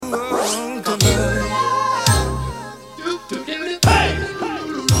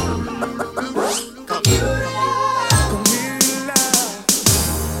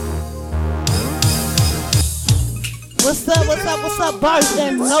out Barz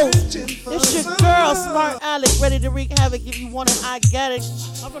and Notez. It's your girl, Smart Alec, ready to wreak havoc. If you want it, I got it.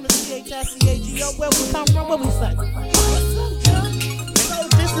 I'm from the CHICAGO. Where we come from, what we say? So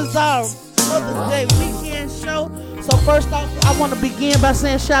this is our Mother's Day weekend show. So first off, I want to begin by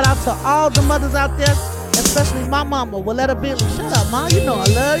saying shout out to all the mothers out there, especially my mama, Willetta Bentley. Shout out, Mom. You know I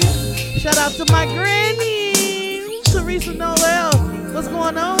love you. Shout out to my granny, Teresa Noel. What's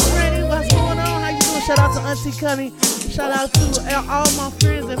going on, granny? What's going on? How you doing? Shout out to Auntie Cunny. Shout out to all my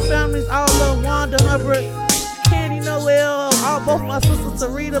friends and families, all of Wanda Hubbard, Candy Noel, both my sisters,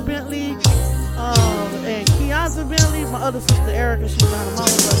 Sarita Bentley, and Keonza Bentley, my other sister Erica. She's not a mama,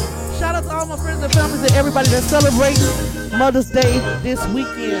 but shout out to all my friends and families and everybody that's celebrating Mother's Day this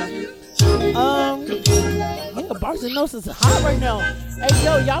weekend. Barz and Notez is hot right now. Hey,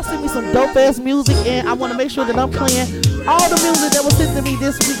 yo, y'all send me some dope ass music, and I want to make sure that I'm playing all the music that was sent to me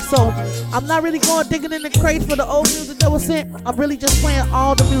this week. So I'm not really going digging in the crates for the old music that was sent. I'm really just playing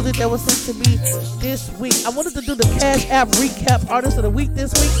all the music that was sent to me this week. I wanted to do the Cash App recap artist of the week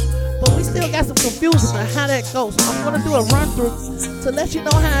this week, but we still got some confusion on how that goes. So I'm going to do a run through to let you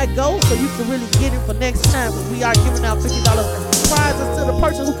know how it goes, so you can really get it for next time when we are giving out $50 prizes to the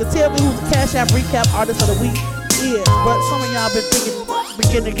person who can tell me who the Cash App recap artist of the week is. But some of y'all been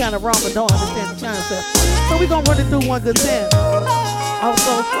getting it kind of wrong, but don't understand the concept. So we're going to run it through one good time.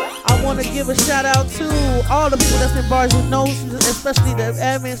 Also, I want to give a shout out to all the people that's in Barz and Notez, especially the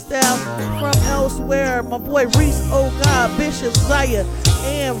admin staff from elsewhere. My boy Reese, oh God, Bishop Zaya,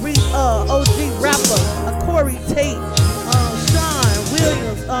 and Reese, OG rapper, Corey Tate, Sean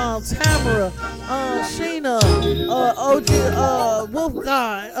Williams, Tamara, Sheena, OG, Wolf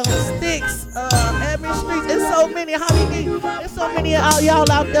God, Sticks, Admin Streets. It's so many. How many? There's so many of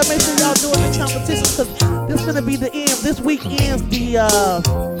y'all out there. Make sure y'all doing the competition, because this is gonna be the end. This week ends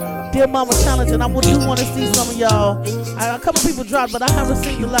the Dear Mama Challenge, and I do want to see some of y'all. A couple people dropped, but I haven't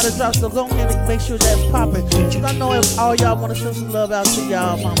seen a lot of drops, so go ahead and make sure that's popping. Because I know if all y'all want to send some love out to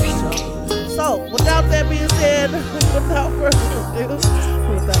y'all mama. So, without that being said,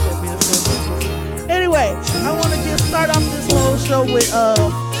 anyway, I want to just start off this whole show with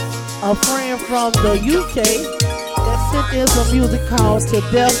a friend from the UK that sent in some music called To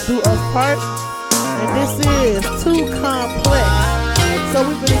Death Do Us Part, and this is Too Complex. So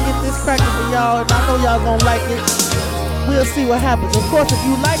we're gonna get this cracking for y'all, and I know y'all gonna like it. We'll see what happens. Of course, if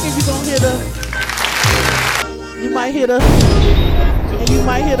you like it, you're gonna hit her. You might hit her, and you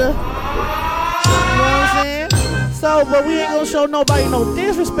might hit her. You know what I'm saying? So, but we ain't gonna show nobody no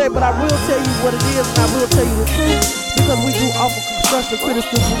disrespect, but I will tell you what it is, and I will tell you the truth, because we do offer constructive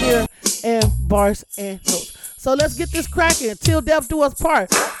criticism here and Barz and Notez. So let's get this cracking. Till Death Do Us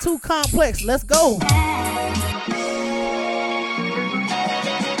Part. Too Complex. Let's go.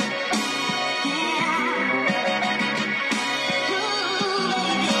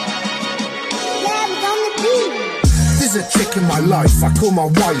 There's a chick in my life, I call my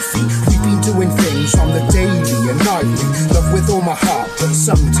wifey. We've been doing things on the daily and nightly. Love with all my heart, but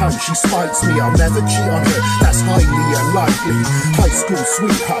sometimes she spites me. I'll never cheat on her, that's highly unlikely. High school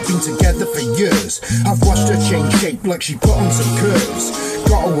sweetheart, been together for years. I've watched her change shape like she put on some curves.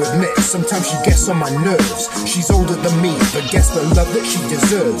 Gotta admit, sometimes she gets on my nerves. She's older than me, but gets the love that she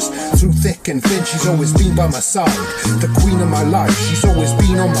deserves. Through thick and thin, she's always been by my side. The queen of my life, she's always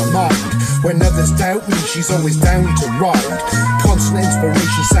been on my mind. When others doubt me, she's always down to ride. Constant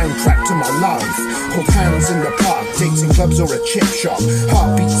inspiration, soundtrack to my life. Hold hands in the park, dating clubs or a chip shop.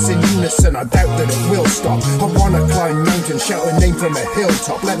 Heartbeats in unison, I doubt that it will stop. I wanna climb mountains, shout a name from a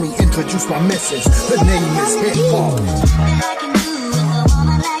hilltop. Let me introduce my missus, her name is Hip Hop.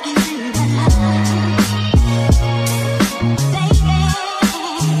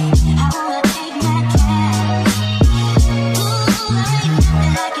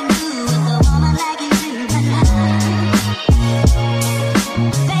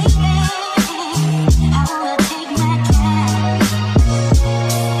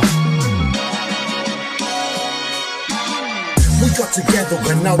 Together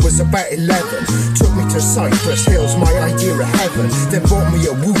when I was about 11. Took me to Cypress Hills, my idea of heaven. Then bought me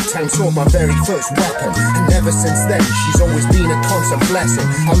a Wu-Tang sword, my very first weapon. And ever since then, she's always been a constant blessing.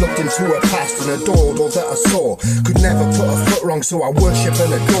 I looked into her past and adored all that I saw. Could never put a foot wrong, so I worship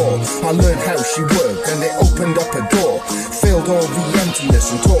and adore. I learned how she worked and it opened up a door. Filled all the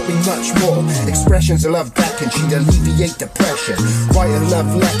emptiness and taught me much more. Expressions of love back and she'd alleviate depression. Writing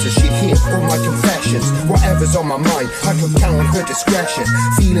love letters, she'd hear all my confessions. Whatever's on my mind, I could count on her discretion.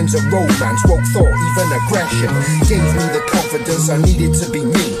 possession. Feelings of romance, woke thought, even aggression. Gave me the confidence I needed to be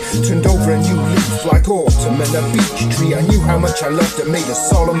me. Turned over a new leaf like autumn and a beech tree. I knew how much I loved it, made a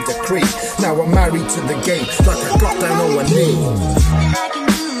solemn decree. Now I'm married to the game, like I got down on one knee.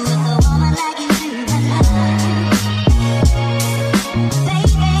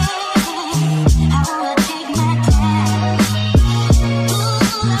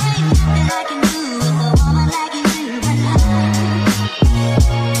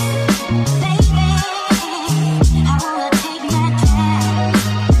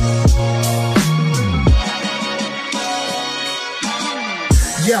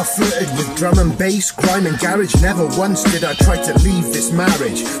 Yeah, I flirted with drum and bass, grime and garage. Never once did I try to leave this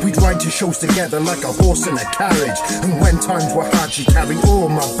marriage. We'd ride to shows together like a horse in a carriage. And when times were hard, she carried all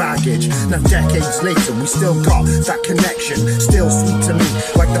my baggage. Now decades later, we still got that connection. Still sweet to me,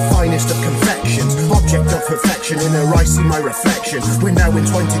 like the finest of confections. Object of perfection, in her eyes see my reflection. We're now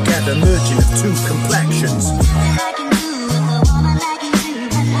entwined together, merging of two complexions.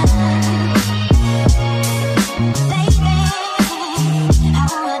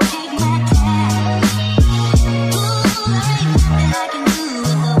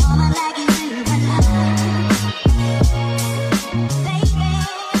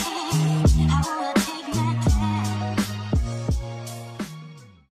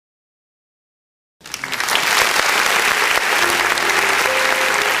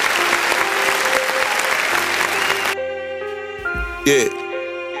 Yeah.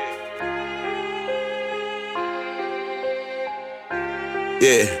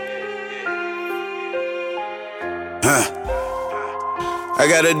 Yeah. I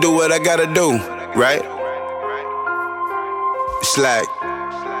gotta do what I gotta do, right? It's like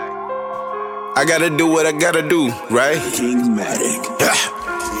I gotta do what I gotta do, right?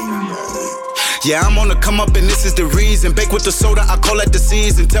 Yeah, I'm on the come up and this is the reason. Bake with the soda, I call that the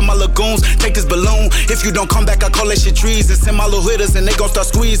season. Tell my lagoons, take this balloon. If you don't come back, I call that shit treason. Send my little hitters and they gon' start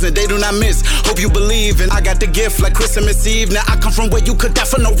squeezing. They do not miss, hope you believe. And I got the gift like Christmas Eve. Now I come from where you could die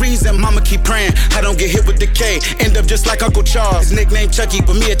for no reason. Mama keep praying, I don't get hit with the K. End up just like Uncle Charles. His nickname Chucky,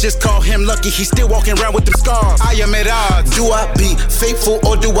 but me I just call him Lucky. He's still walking around with them scars. I am at odds. Do I be faithful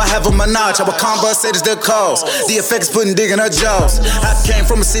or do I have a menage? Our combo said it's the cause. The effects putting dig in her jaws. I came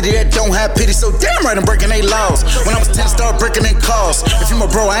from a city that don't have pity, so damn right I'm breaking they laws. When I was 10, start breaking in cars. If you my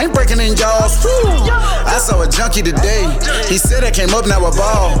bro, I ain't breaking in y'all. I saw a junkie today. He said I came up, now a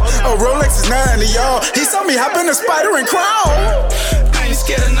ball. Oh, Rolex is 90 y'all. He saw me hop in the spider and crawl. I ain't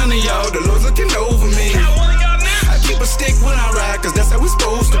scared of none of y'all. The Lord's looking over me. I keep a stick when I ride, cause that's how we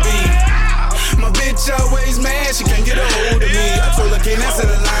supposed to be. My bitch always mad, she can't get a hold of me. I told her can't answer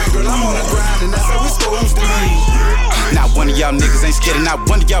the line, girl, I'm on the grind, and that's how we supposed to be. Not one of y'all niggas ain't scared of not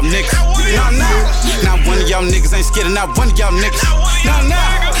one of y'all niggas. Not one of y'all niggas ain't scared of not one of y'all niggas.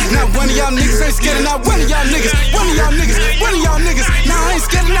 Not one of y'all niggas ain't scared of not one of y'all niggas. One of y'all niggas, one of y'all niggas. Now I ain't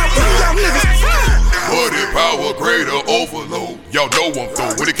scared of not one of y'all niggas. Money, power, greater overload. Y'all know I'm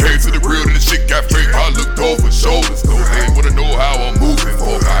through. When it came to the real and the shit got fake, I looked over shoulders though. They ain't wanna know how I'm moving.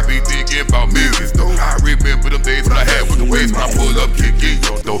 Fuck, I be thinking about millions though. I remember them days when I had with the ways when I pull up, kick in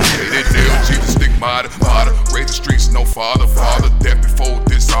your though. They tell Jesus, stick martyr, raise the streets, no father, death before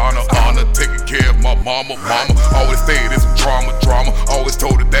dishonor, honor, taking care of my mama, always stayed in some drama, always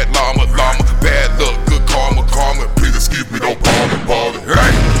told her that llama, bad luck, good karma, please excuse me, don't bother,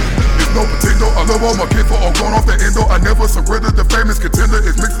 hey. No potato, I love all my kids for all gone off the endo. I never surrender, the famous contender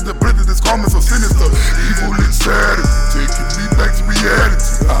is mixing the blender, this karma so sinister. Evil insanity, taking me back to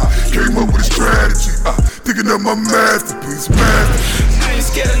reality. I came up with a strategy, thinking of my masterpiece, I ain't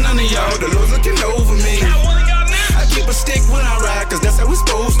scared of none of y'all, the Lord's looking over me. I keep a stick when I ride, cause that's how we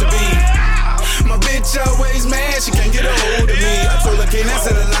supposed to be. My bitch always mad, she can't get a hold of me. I told her can't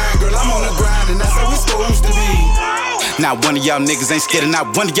answer the line, girl, I'm on the grind, and that's how we supposed to be. Not one of y'all niggas ain't scared of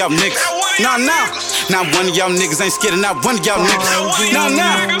not one of y'all niggas. Nah. Not one of y'all niggas ain't scared of not one of y'all niggas. Nah.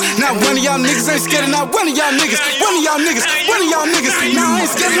 Not one of y'all niggas ain't scared of not one of y'all niggas. One of y'all niggas. Nah, I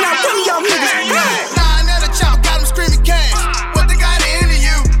ain't scared of not one of y'all niggas. Nah, another chop got them screaming cash. What they got into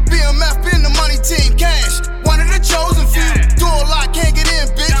you? BMF in the money team, cash. One of the chosen few. Door lock, can't get in,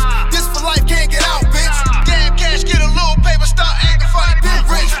 bitch. This for life, can't get out, bitch. Damn cash, get a little paper, start acting funny, big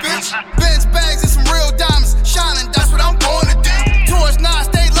rich, bitch. Benz bags and some real diamonds shining, that's what I'm going to do. Towards 9,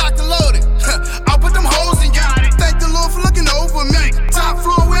 stay locked and loaded. I'll put them holes in you. Thank the Lord for looking over me. Top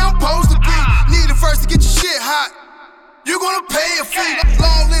floor where I'm supposed to be. Need a verse to get your shit hot. You gonna pay a fee.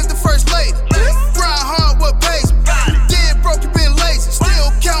 Long live the first lady.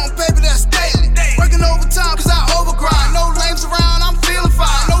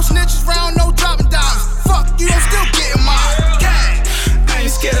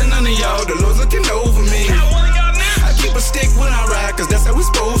 out, the Lord's looking over me. I keep a stick when I ride, cause that's how we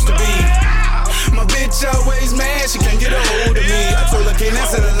supposed to be. My bitch always mad, she can't get a hold of me. I told her can't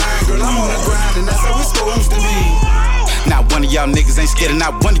answer the line, girl, I'm on the grind, and that's how we supposed to be. Not one of y'all niggas ain't scared of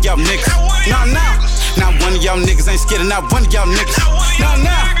not one of y'all niggas. Nah. Not one of y'all niggas ain't scared of not one of y'all niggas.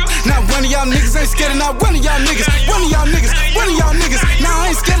 Nah. Not one of y'all niggas ain't scared of not one of y'all niggas. One of y'all niggas, one of y'all niggas. Nah, I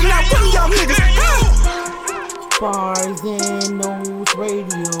ain't scared of not one of y'all niggas. Barz and Notez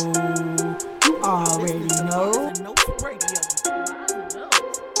Radio. You already know. Notez Radio.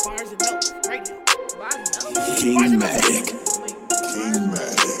 Barz and Notez Radio. King-matic.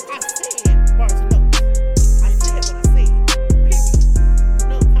 I said Barz and Notez. I said what I said. Period.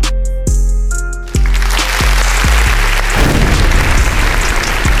 No comment.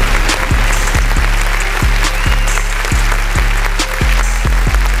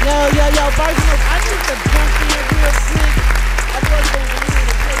 Yo, Barz and Notez. I need to jump in real quick. I was going to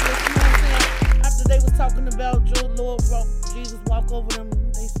play this, you know what I'm saying? After they was talking about Lord Jesus walk over them,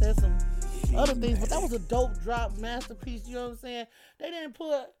 they said some other things, but that was a dope drop masterpiece, you know what I'm saying? They didn't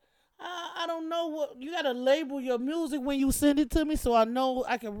put, I don't know what, you got to label your music when you send it to me so I know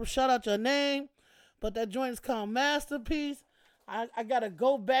I can shout out your name, but that joint is called Masterpiece. I got to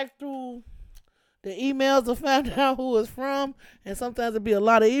go back through the emails to find out who it's from, and sometimes it'll be a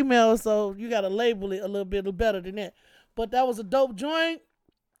lot of emails, so you got to label it a little bit better than that. But that was a dope joint.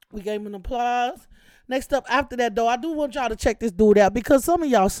 We gave him an applause. Next up, after that, though, I do want y'all to check this dude out because some of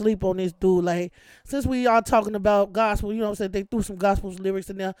y'all sleep on this dude. Like, since we are talking about gospel, you know what I'm saying? They threw some gospel lyrics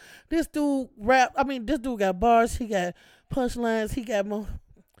in there. This dude this dude got bars. He got punchlines. He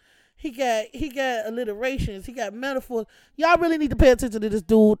got alliterations. He got metaphors. Y'all really need to pay attention to this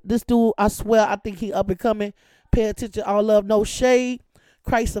dude. This dude, I swear, I think he up and coming. Pay attention. All love, no shade.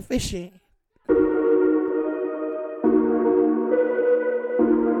 Christ sufficient.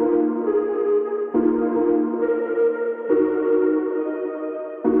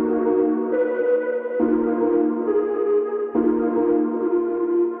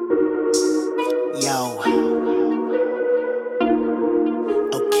 Yo.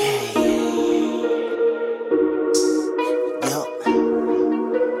 Okay. Yo.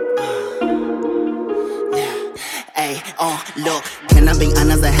 Hey, look. Can I be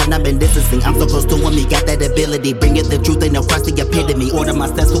honest? I have not been distancing. I'm so close to him, he got that ability. Bring it the truth, ain't no cross the epitome. Order my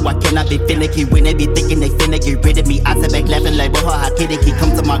steps so I cannot be finicky. When they be thinking they finna get rid of me, I sit back laughing like, well, how kidding? He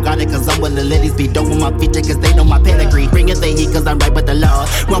come to my garden cause I'm willing to let these be dope with my feature cause they know my pedigree. Bring it the heat cause I'm right with the law.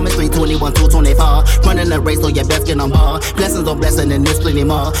 Romans 3:21, 2:24. Running the race so your best get on ball. Blessings on blessing and there's plenty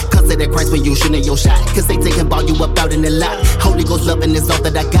more. Consider Christ when you shooting your shot. Cause they can ball you up out in the lot. Holy Ghost loving is all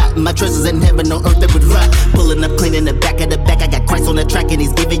that I got. My treasures in heaven on earth that would rot. Pulling up clean in the back of the back. I got Christ on the track and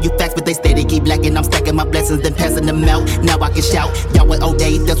he's giving you facts, but they steady keep lacking. I'm stacking my blessings, then passing them out. Now I can shout, y'all with all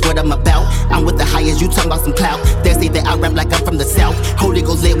day, that's what I'm about. I'm with the highest, you talking about some clout. They say that I rap like I'm from the south. Holy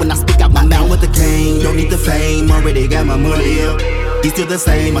Ghost lit when I speak out my mouth. With the king, don't need the fame, already got my money up. He's still the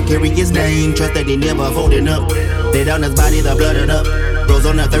same, I carry his name. Trust that he never folding up. They on his body, the blood it up. Rose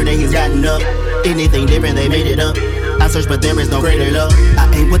on the third day, he's gotten up. Anything different, they made it up. I search, but there is no greater love. I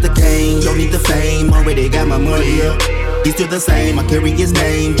ain't with the king, don't need the fame, already got my money up. He's still the same, I carry his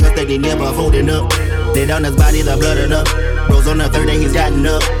name. Trust that he never folding up. They on his body, the blood it up. Rose on the third day, he's gotten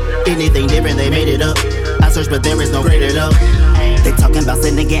up. Anything different, they made it up. I search, but there is no greater love. They talking about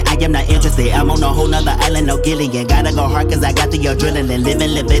sin again, I am not interested. I'm on a whole nother island, no Gilligan. Gotta go hard cause I got the adrenaline.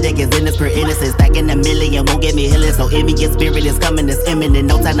 Living Leviticus in this pure innocence. Stacking a million, won't get me healing. So envious spirit is coming, it's imminent.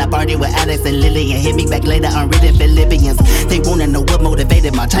 No time to party with Alex and Lillian. Hit me back later, unwritten Philippians. They wanna know what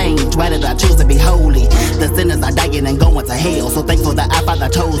motivated my change. Why did I choose to be holy? The sinners are dying and going to hell. So thankful that our Father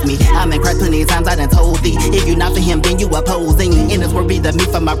chose me. I'm in Christ plenty of times, I done told thee. If you not for him, then you opposing. In this word be the meat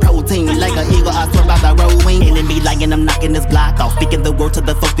for my protein. Like an eagle, I swear about the road wing. Enemy lying, I'm knocking this block off. Speaking the word to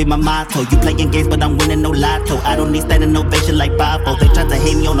the folk be my motto. You playing games, but I'm winning no lotto. I don't need standing ovation like Bobo. They try to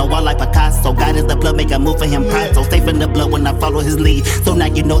hate me on the wall like Picasso. God is the blood, make a move for him pronto. Safe in the blood when I follow his lead. So now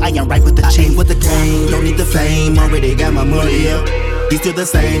you know I am right with the chain. With the king, don't need the fame. Already got my money up. He's still the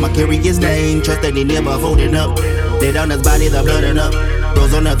same, I carry his name. Trust that he never folding up. They on his body, the blood it up.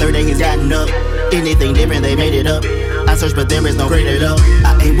 Rose on the third day, he's gotten up. Anything different, they made it up. I search, but there is no greater love.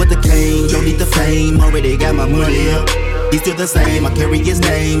 I ain't with the king, don't need the fame. Already got my money up. He's still the same, I carry his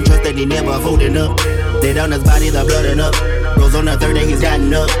name. Trust that he never folding up. They on his body, the blood it up. Rose on the third day, he's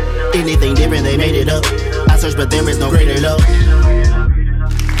gotten up. Anything different, they made it up. I search, but there is no greater love.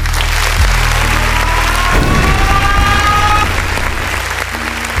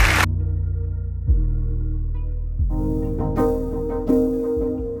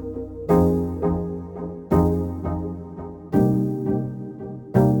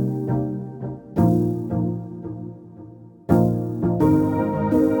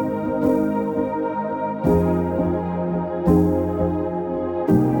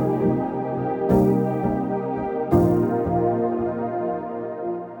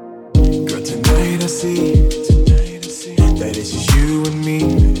 see that it's just you and me.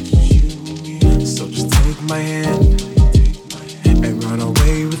 So just take my hand and run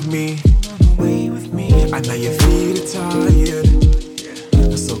away with me. I know your feet are tired,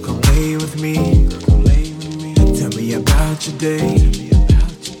 so come lay with me. Tell me about your day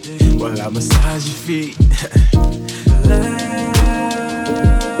while I massage your feet.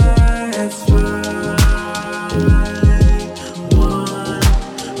 Let's fly one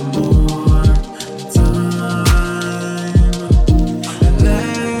more time.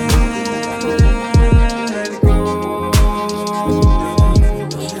 Let go.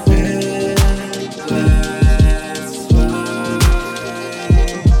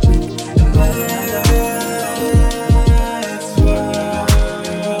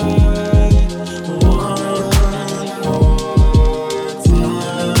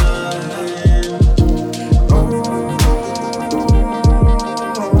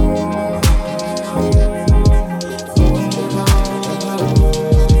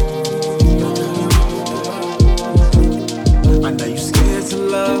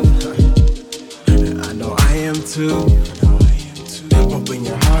 Open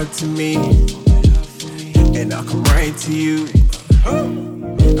your heart to me, and I'll come right to you.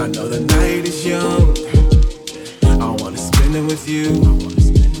 I know the night is young. I wanna spend it with you.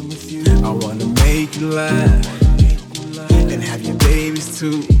 I wanna make you laugh and have your babies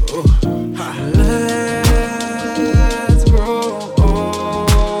too. Let's grow old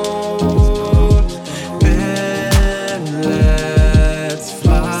and let's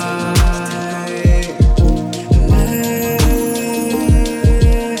fly.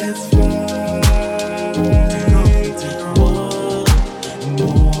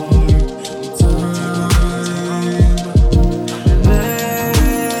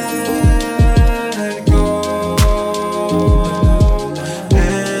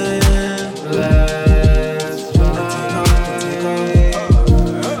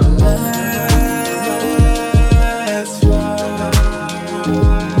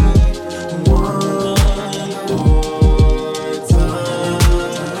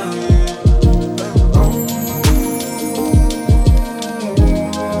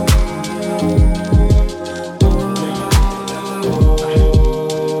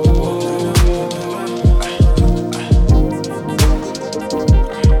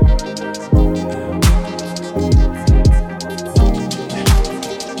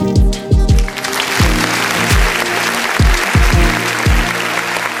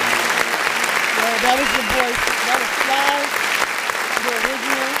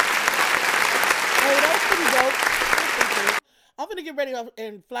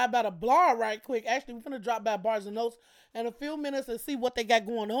 And fly by the bar right quick. Actually, we're gonna drop by Barz and Notes in a few minutes and see what they got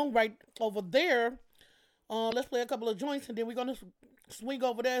going on right over there. Let's play a couple of joints and then we're gonna swing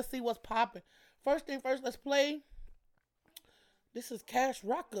over there and see what's popping. First thing first, let's play. This is Cash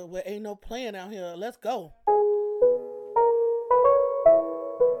Rocker with Ain't No Playing Out Here. Let's go.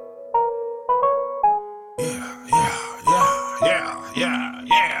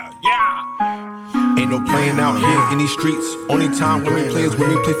 Ain't no playing out here in these streets. Only time when we play is when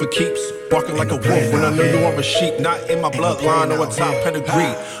we play for keeps. Barking like a wolf when I know you are a sheep. Not in my bloodline or a top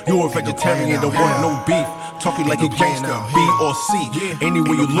pedigree. You a vegetarian, don't want no beef. Talking like a gangster, B or C.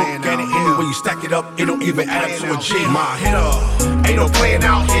 Anyway you look at it, anyway you stack it up, it don't even add up to a G. My hitter, ain't no playing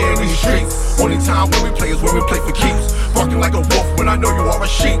out here in these streets. Only time when we play is when we play for keeps. Barking like a wolf when I know you are a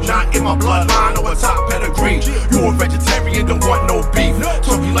sheep. Not in my bloodline or a top pedigree. You a vegetarian, don't want no beef.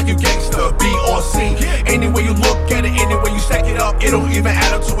 Talking like you gangster, B or C. Anyway you look at it, anyway you stack it up, it don't even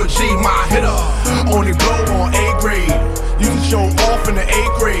add up to a G. My hitter, only blow on A grade. You can show off in the A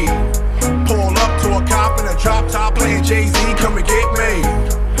grade. Pull up to a cop in a drop top playing Jay-Z, come and get made.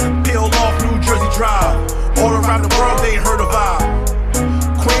 Peel off New Jersey Drive. All around the world they heard of I.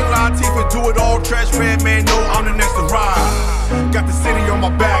 Queen Latifah do it all, trash man, no, I'm the next to ride. Got the city on my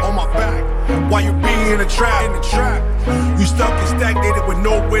back, while you be in the trap, You stuck and stagnated with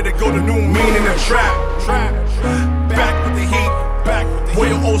nowhere to go, the new mean in the trap. Back with the heat, where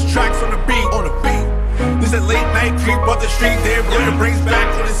your old tracks on the beat. This a late night creep up the street, there bring the brains back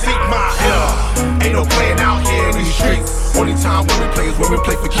on the seat. My hitter, ain't no playing out here in these streets. Only time when we play is when we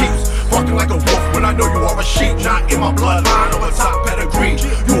play for keeps. Barking like a wolf when I know you are a sheep. Not in my bloodline or a top pedigree.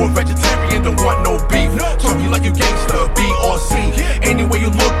 You a vegetarian, don't want no beef. Talking like you gangster, B or C. Anyway you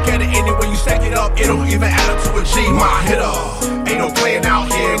look at it, anyway you stack it up, it don't even add up to a G. My hitter, ain't no playing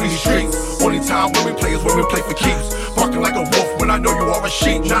out here in these streets. Only time when we play is when we play for keeps. Barking like a wolf when I know you are a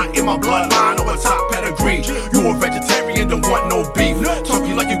sheep. Not in my bloodline or a top pedigree. You a vegetarian, don't want no beef.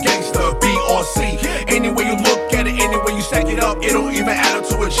 Talking like you gangster, B or C. Anyway you look at it, anyway you stack it up, it don't even add up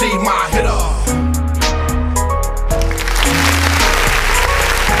to a G. My hitter.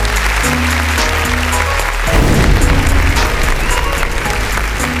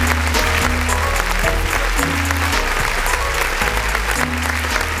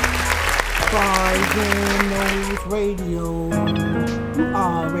 Barz and Notez Radio. You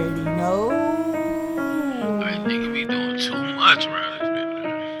already know. Like nigga be doing too much around this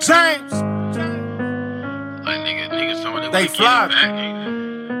bitch. James. Like nigga, somebody They fly.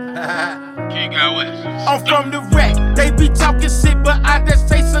 King out west. I'm from the wreck. They be talking shit, but I just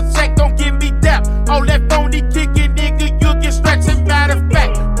say so check. Don't give me that. All that phony kicking, nigga, you get stretching. Matter of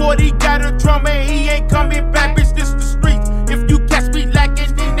fact, 40 got a drum and he ain't coming back. Bitch, this the streets. If you catch me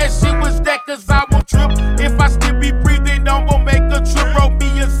lacking, then that shit was that. Cause I won't trip. If I still be breathing, I'm gon' make a trip. Roll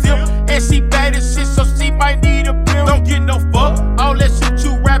me a zip. And she bad as shit, so she might need a pill. Don't get no fuck. All that shit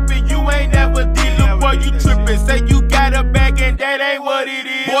you rapping, you ain't never did. Look, boy, you trippin'. Say you got a bag and that ain't what it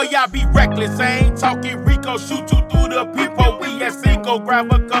is. Boy, I be reckless. I ain't talking Rico. Shoot you through the people. We at Cinco.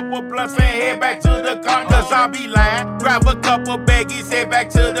 Grab a couple blunts and head back to the car. Cause I be lying. Grab a couple baggies, head back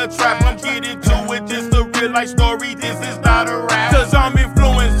to the trap. I'm getting to it. Just a real life story. This is not a rap. Cause I'm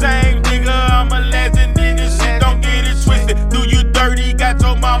influenced. Same nigga. I'm a legend in this shit. Don't get it twisted. Do you dirty? Got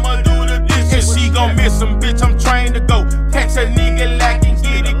your mama do the dishes. And she gon' miss some, bitch. I'm trained to go. Catch a nigga lacking.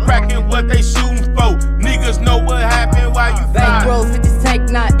 Get it cracking. What they shooting for? Niggas know what happened while you fly. Bankroll 50 tank,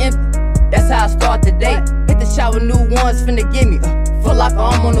 not empty. That's how I start the day. Hit the shower, new ones finna give me. Feel like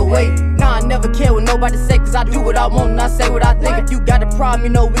I'm on the way. Nah, I never care what nobody say, cause I do what I want and I say what I think. If you got a problem, you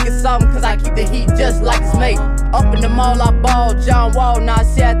know we can solve 'em, cause I keep the heat just like it's made. Up in the mall, I ball, John Wall, now I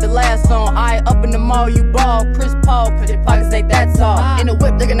say at the last song. I up in the mall, you ball, Chris Paul, cause your pockets ain't that tall. In the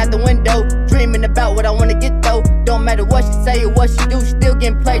whip, looking at the window, dreaming about what I wanna get though. Don't matter what she say or what she do, still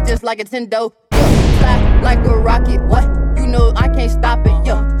getting played just like a Nintendo. Fly like a rocket, what? You know I can't stop it,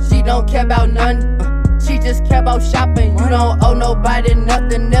 yo. She don't care about none. She just care about shopping. You don't owe nobody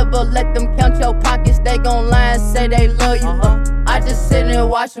nothing. Never let them count your pockets. They gon' lie and say they love you. I just sit and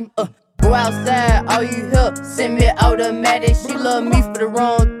watch them. Go outside, all you hear, send me automatic. She love me for the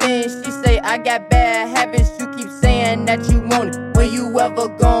wrong thing. She say I got bad habits. You keep saying that you want it. When you ever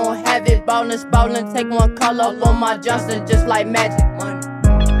gon' have it? Ballin', take one call up on my Johnson, just like magic money.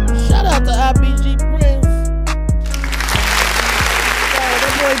 Shout out to IBG Prince.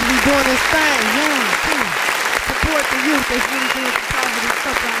 That boy be doing his thing, young too. Support the youth. That's really doing some positive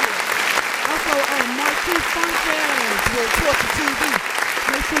stuff out here. Also, Marquis Sanchez will talk to TV.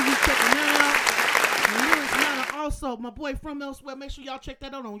 Make sure you check him out. And Lyrics Matter also, my boy from elsewhere. Make sure y'all check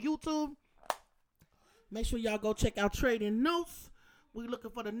that out on YouTube. Make sure y'all go check out Trading Notes. We're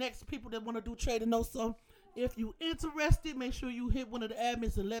looking for the next people that want to do Trading Notes. So if you interested, make sure you hit one of the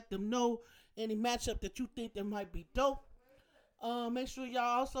admins and let them know any matchup that you think that might be dope. Make sure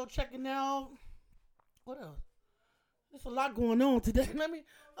y'all also checking out. What else? There's a lot going on today.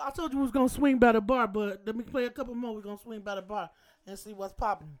 I told you we was gonna swing by the bar, but let me play a couple more. We're gonna swing by the bar and see what's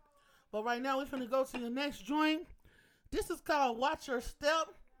popping. But right now we're gonna go to the next joint. This is called Watch Your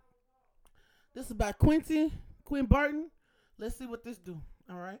Step. This is by Quinn Barton. Let's see what this do.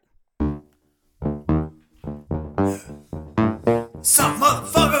 All right. Some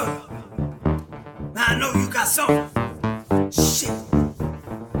motherfucker. Now I know you got something. Shit.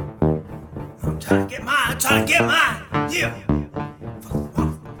 I'm trying to get mine. Yeah.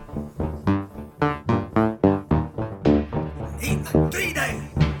 Eating like 3 days.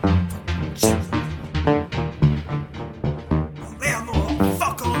 Shit. Man,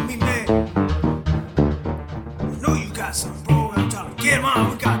 fuck on me, man. I know you got something, bro. I'm trying to get mine.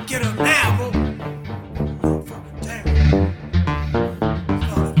 We gotta get him now, bro.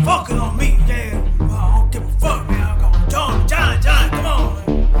 Fucking on me, yeah. I don't give a fuck, man. I'm going, John, come on,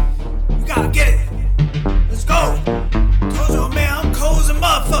 man. We gotta get it. Let's go. Cause, man, I'm cold as a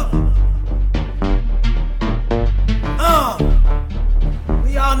motherfucker.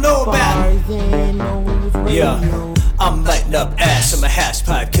 We all know about it. Yeah. I'm lighting up ash on my hash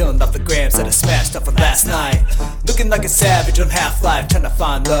pipe, killing off the grams that I smashed up from last night. Looking like a savage on Half-Life, trying to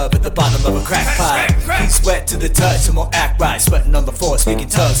find love at the bottom of a crack pipe. Sweat to the touch, and won't act right. Sweating on the floor, speaking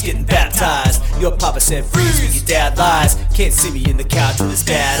tongues, getting baptized. Your papa said freeze when your dad lies. Can't see me in the couch with his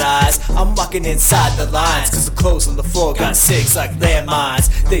bad eyes. I'm walking inside the lines, cause the clothes on the floor got six like landmines.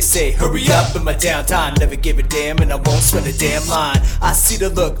 They say hurry up in my downtime, never give a damn and I won't sweat a damn line. I see the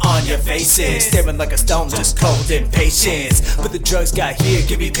look on your faces, staring like a stone, just cold impatience. But the drugs got here,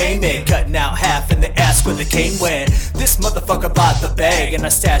 give me payment. Cutting out half and they ask where the cane went. This motherfucker bought the bag and I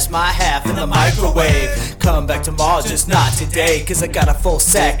stashed my half in the microwave. Come back tomorrow, just not today, cause I got a full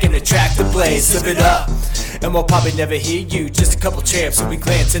sack and a tractor blaze. Live it up And we'll probably never hear you. Just a couple tramps and we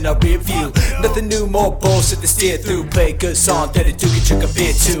glance in our rear view. Nothing new, more bullshit to steer through. Play a good song that a dude can drink a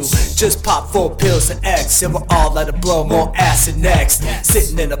beer to. Just pop 4 pills and X, and we're all out to blow more acid next.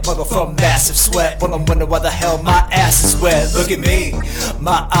 Sitting in a puddle from massive sweat, while I'm wondering why the hell my ass is wet. Look at me,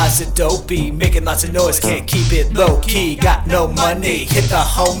 my eyes are dopey, making lots of noise, can't keep it low key. Got no money, hit the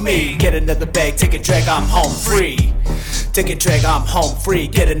homie. Get another bag, take a drag, I'm home free. Take a drag, I'm home free.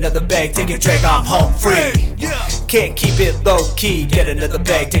 Get another bag, take a drag, I'm home free. Can't keep it low key. Get another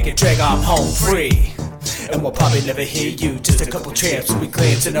bag, take a drag, I'm home free. And we'll probably never hear you. Just a couple tramps and we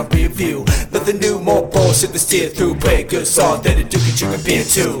glance in our rear view. Nothing new, more bullshit to steer through. Play a good song that a dude can drink a beer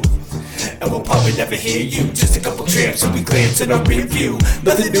to. And we'll probably never hear you. Just a couple tramps and we glance in our rear view.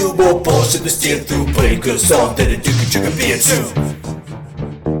 Nothing new, more bullshit to steer through. Play a good song that a dude can drink a beer to.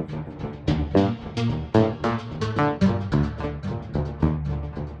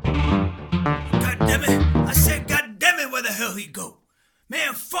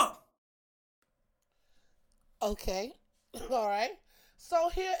 Man, fuck. Okay. All right. So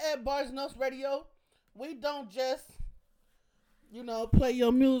here at Barz Notes Radio, we don't just, play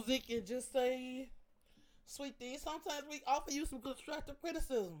your music and just say sweet things. Sometimes we offer you some constructive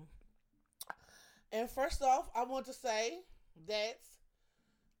criticism. And first off, I want to say that,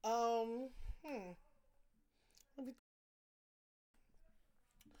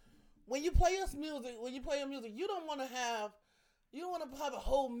 when you play your music, you don't want to have a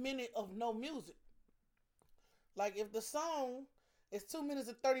whole minute of no music. Like if the song is 2 minutes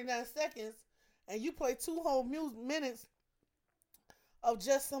and 39 seconds and you play 2 whole minutes of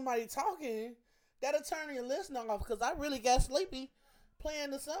just somebody talking, that'll turn your listener off, because I really got sleepy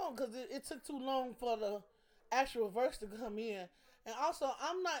playing the song because it took too long for the actual verse to come in. And also,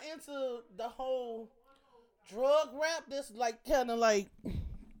 I'm not into the whole drug rap that's like kind of like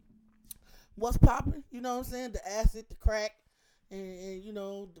what's popping, you know what I'm saying? The acid, the crack, and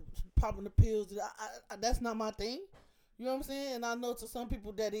popping the pills. That's not my thing. You know what I'm saying? And I know to some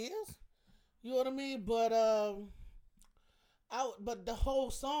people that is. You know what I mean? But but the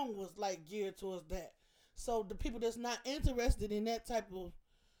whole song was like geared towards that. So the people that's not interested in that type of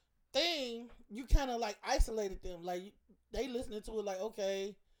thing, you kind of like isolated them. Like they listening to it like,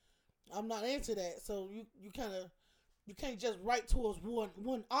 okay, I'm not into that. So you can't just write towards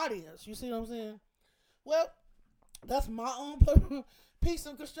one audience. You see what I'm saying? Well, that's my own piece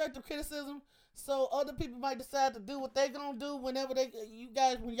of constructive criticism. So other people might decide to do what they gonna do whenever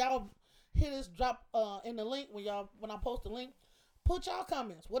when y'all hear this drop in the link, when I post the link, put y'all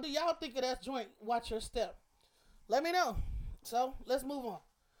comments. What do y'all think of that joint? Watch your step. Let me know. So let's move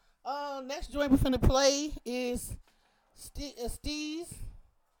on. Next joint we're finna play is Steez.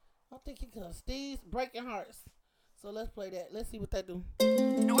 I think he calls Steez Breaking Hearts. So let's play that. Let's see what they do.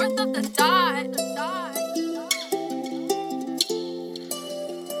 North of the dot.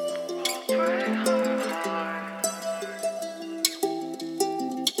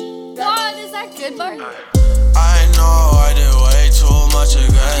 God, is that good, Bart? I know I did way too much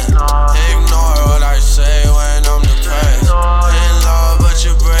again. Ignore what I say when I'm depressed. In love, but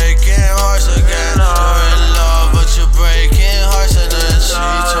you're breaking hearts again. You're in love, but you're breaking hearts. And then she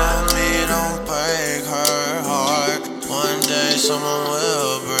told me don't break her heart. One day someone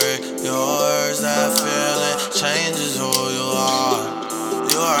will break yours. That feeling changes who you are.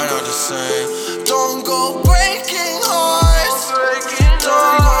 You are not the same. Don't go breaking hearts.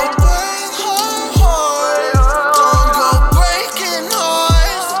 Don't go break her heart. Don't go breaking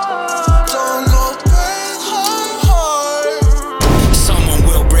hearts. Don't go break her heart. Someone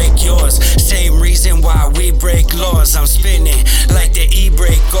will break yours. Same reason why we break laws. I'm spinning like the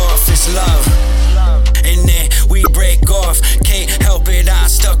e-break off. It's love. And then we break off. Can't help it, I'm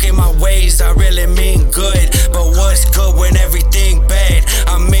stuck in my ways. I really mean good, but what's good when everything bad?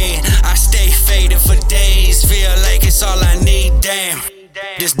 I mean, I stay faded for days. Feel like it's all I need, damn.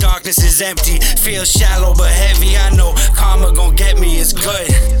 This darkness is empty, feels shallow but heavy. I know karma gon' get me, it's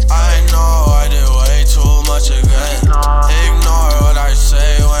good. I know I did way too much again. Ignore what I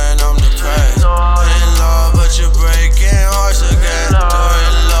say when I'm depressed. In love, but you're breaking hearts again. You're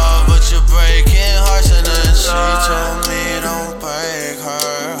in love, but you're breaking hearts. And then she told me don't break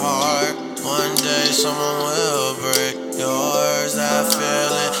her heart. One day someone will break yours. That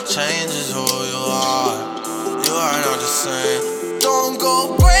feeling changes who you are. You are not the same. Don't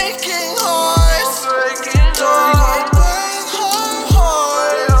go breaking hearts. Don't go break her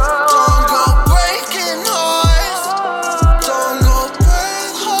heart. Don't go breaking hearts. Don't go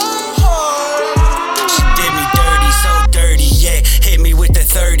break her heart. She did me dirty, so dirty, yeah. Hit me with the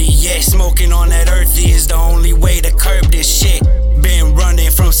 30, yeah. Smoking on that earthy is the only way to curb this shit. Been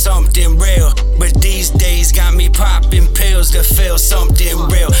running from something real, but these days pills to feel something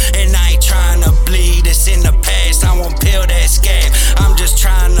real. And I ain't trying to bleed, it's in the past, I won't peel that scab. I'm just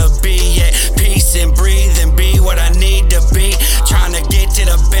trying to be at peace and breathe and be what I need to be. Trying to get to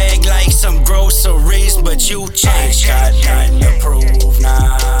the bag like some groceries, but you changed. I ain't got nothing to prove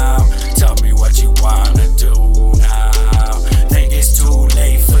now. Tell me what you wanna do now. Think it's too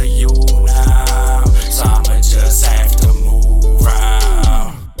late for you now, so I'ma just have to move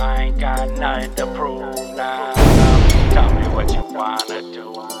around. I ain't got nothing to prove now. Tell me what you wanna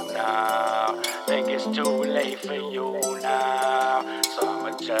do now. Think it's too late for you now, so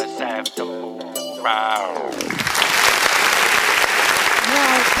I'ma just have to move around.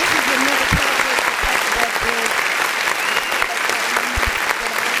 Now, this is another project that talks about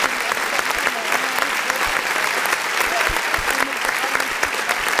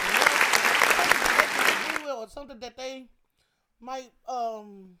or something that they might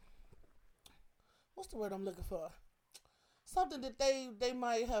what's the word I'm looking for? Something that they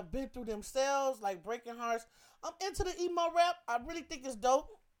might have been through themselves, like breaking hearts. I'm into the emo rap. I really think it's dope.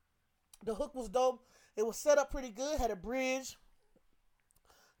 The hook was dope. It was set up pretty good. Had a bridge.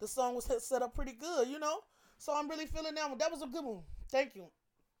 The song was set up pretty good, you know. So I'm really feeling that one. That was a good one. Thank you.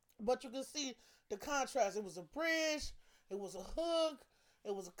 But you can see the contrast. It was a bridge. It was a hook.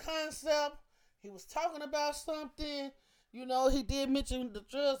 It was a concept. He was talking about something. You know, he did mention the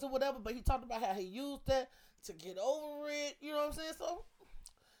drugs or whatever, but he talked about how he used that to get over it. You know what I'm saying? So,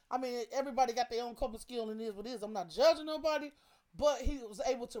 I mean, everybody got their own coping skill and it is what it is. I'm not judging nobody, but he was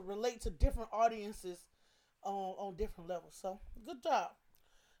able to relate to different audiences on different levels. So, good job.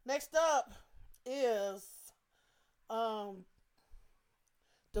 Next up is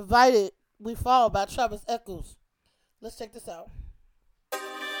Divided We Fall by Travis Eccles. Let's check this out.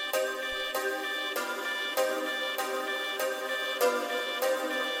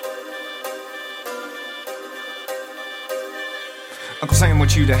 Uncle Sam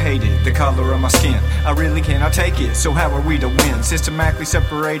wants you to hate it, the color of my skin. I really cannot take it, so how are we to win? Systematically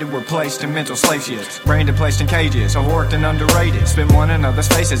separated, we're placed in mental slave ships. Branded, placed in cages, overworked and underrated. Spin one another's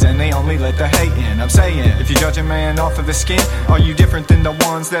faces and they only let the hate in. I'm saying, if you judge a man off of his skin, are you different than the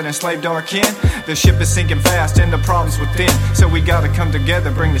ones that enslaved our kin? The ship is sinking fast and the problem's within. So we gotta come together,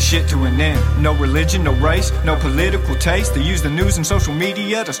 bring the shit to an end. No religion, no race, no political taste. They use the news and social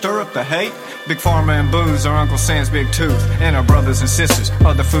media to stir up the hate. Big Pharma and booze are Uncle Sam's big tooth. And our brothers and sisters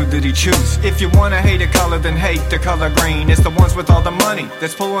are the food that he chews. If you wanna hate a color, then hate the color green. It's the ones with all the money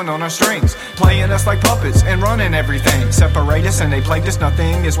that's pulling on our strings, playing us like puppets and running everything. Separate us and they plagued us,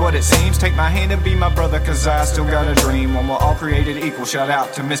 nothing is what it seems. Take my hand and be my brother, cause I still got a dream. When we're all created equal, shout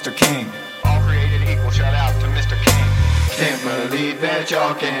out to Mr. King. All created equal, shout out to Mr. King. Can't believe that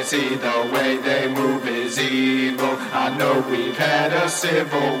y'all can't see the way they move is evil. I know we've had a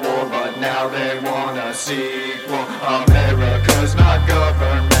civil war, but now they want a sequel. America's not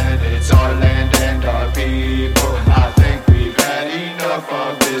government, it's our land and our people. I think we've had enough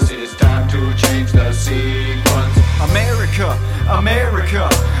of this, it's time to change the sequence. America, America,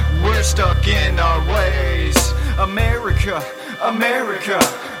 we're stuck in our ways. America, America,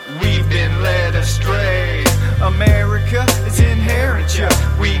 we've been led astray. America is inherent,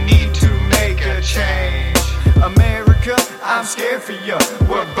 yeah. We need to make a change. America, I'm scared for you.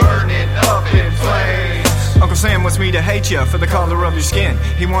 We're burning up in flames. Uncle Sam wants me to hate you for the color of your skin.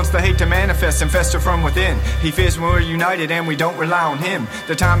 He wants the hate to manifest and fester from within. He fears when we're united and we don't rely on him.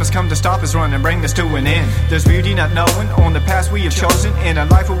 The time has come to stop his run and bring this to an end. There's beauty not knowing on the path we have chosen. In a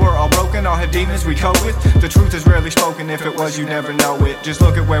life where we're all broken, all have demons we cope with. The truth is rarely spoken, if it was you'd never know it. Just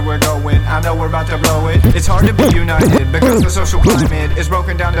look at where we're going, I know we're about to blow it. It's hard to be united because the social climate is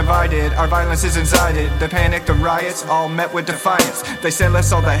broken down, divided. Our violence is incited, the panic, the riots, all met with defiance. They sell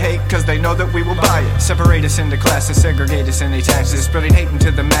us all the hate cause they know that we will buy it. Separate us into classes, segregate us in their taxes, spreading hate into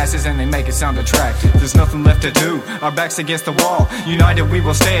the masses and they make it sound attractive. There's nothing left to do, our backs against the wall. United we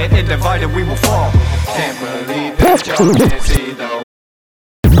will stand and divided we will fall. Can't believe that y'all can't see though.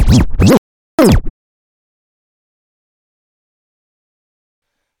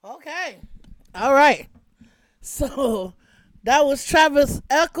 Okay. All right. So that was Travis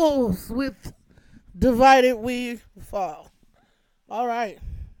Eccles with Divided We Fall. All right.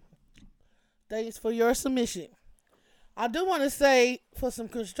 Thanks for your submission. I do want to say, for some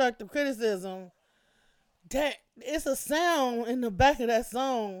constructive criticism, that it's a sound in the back of that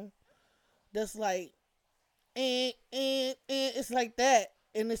song that's like, it's like that.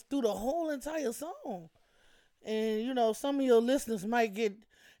 And it's through the whole entire song. And, you know, some of your listeners might get,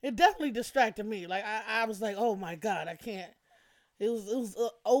 it definitely distracted me. Like, I was like, oh my God, I can't. It was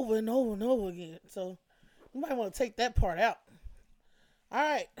over and over and over again. So, you might want to take that part out. All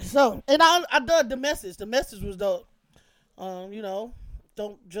right. So, and I dug the message. The message was dope. You know,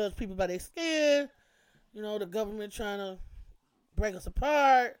 don't judge people by their skin. You know, the government trying to break us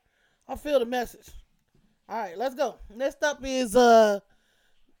apart. I feel the message. All right, let's go. Next up is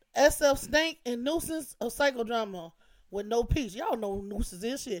SF Stank and Nuisance of Psychodrama with No Peace. Y'all know who Nuisance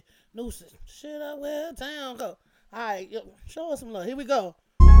is. Shit. Nuisance. Shit up where town go. All right, yo, show us some love. Here we go.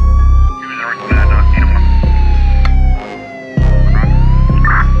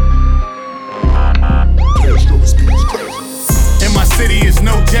 In my city is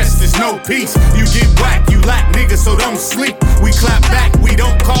no justice, no peace. You get whack, you lack niggas, so don't sleep. We clap back, we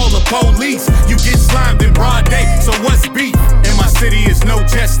don't call the police. You get slimed in broad day, so what's beef? In my city is no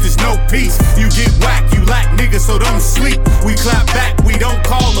justice, no peace. You get whack, you lack niggas, so don't sleep. We clap back, we don't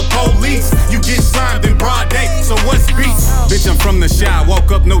call the police. You get slimed in broad day, so what's beef? Bitch, I'm from the shy,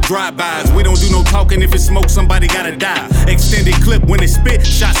 walk up, no drive-bys. We don't do no talking, if it smoke, somebody gotta die. Extended clip, when it spit,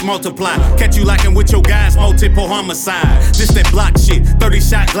 shots multiply. Catch you locking with your guys, multiple homicide. This that block shit,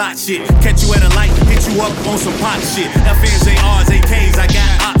 30-shot Glock shit. Catch you at a light, hit you up on some pop shit. FNs, ARs, AKs, I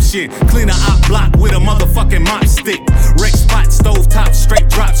got option. Clean a op block with a motherfucking mop stick. Wreck spot, stove top, straight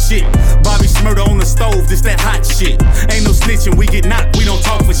drop shit. Bobby Smurder on the stove, this that hot shit. Ain't no snitching, we get knocked, we don't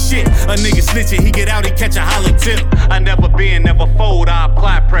talk for shit. A nigga snitching, he get out, he catch a hollow tip. I never bend, never fold, I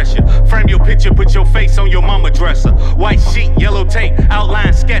apply pressure. Frame your picture, put your face on your mama dresser. White sheet, yellow tape,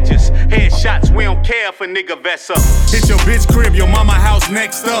 outline sketches. Headshots, we don't care if a nigga vest up. Hit your bitch crib, your mama house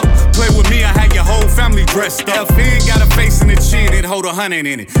next up. Play with me, I had your whole family dressed up. FN got a face in the chin, it hold 100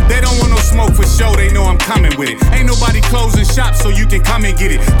 in it. They don't want no smoke for show, they know I'm coming with it. Ain't nobody closing shop, so you can come and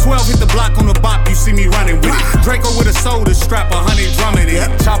get it. 12 hit the block on the bop, you see me running with it. Draco with a soda strap, 100 drumming it.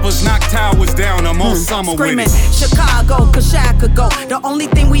 Choppers knock towers down, I'm on summer Screaming, with it. Chicago, cause Chicago. The only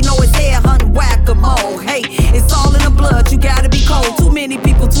thing we know is hair hunting whack-a-mole. Hey, it's all in the blood, you gotta be cold. Too many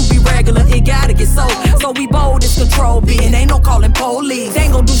people to be regular, it gotta get sold. So we bold as control being, ain't no calling police. They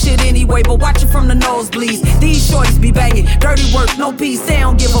ain't gon' do shit anyway, but watch it from the nosebleeds. These shorties be banging, dirty work, no peace. They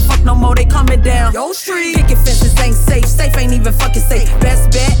don't give a fuck no more, they coming down yo street. Picket fences ain't safe, safe ain't even fucking safe.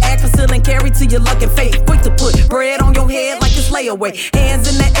 Best bet, act, conceal and carry to your luck and fate. Quick to put bread on your head like it's layaway. Hands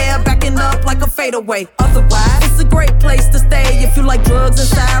in the air, backing up like a fadeaway. Otherwise, it's a great place to stay if you like drugs and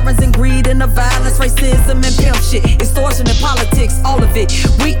sirens and greed and the violence, racism and pimp shit, extortion and politics, all of it.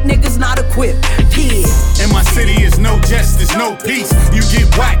 Weak niggas not equipped, kid. In my city is no justice, no peace. You get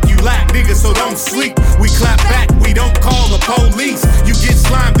whack, you lack niggas, so don't sleep. We clap back, we don't call the police. You get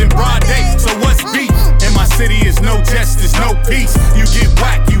slimed in broad day, so what's beef? In my city is no justice, no peace. You get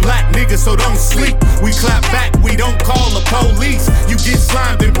whack, you lack niggas, so don't sleep. We clap back, we don't call the police. You get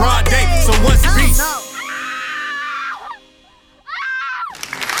slimed in broad day, so what's beef?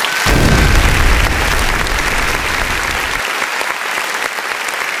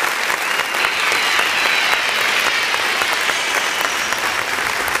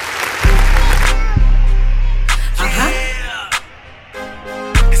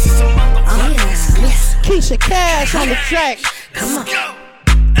 Keisha Cash on the track. Come on.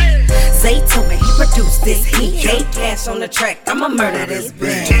 Zay told me he produced this heat. K Cash on the track, I'ma murder this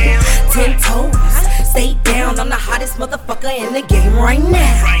bitch. 10 toes, stay down, I'm the hottest motherfucker in the game right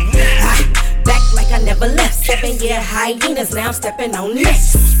now. Back like I never left. 7-year hyenas, now I'm stepping on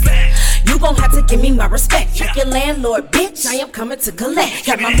next. You gon' have to give me my respect. Like your landlord, bitch, I am coming to collect.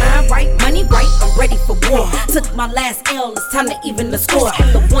 Got my mind right, money right, I'm ready for war. Took my last L, it's time to even the score.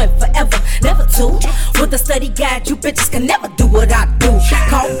 I'm the one forever, never two. With a steady guide, you bitches can never do what I do.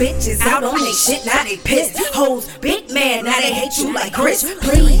 Call bitches out on they shit, now they pissed. Hoes, big man, now they hate you like Chris.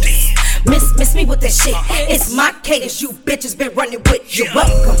 Please, miss me with that shit. It's my cadence, you bitches been running with. You're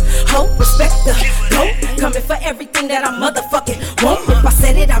welcome, hope, respect the dope. Coming for everything that I motherfucking want. If I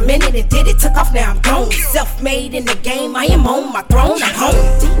said it, I meant it and did it, took off, now I'm gone. Self-made in the game, I am on my throne, I'm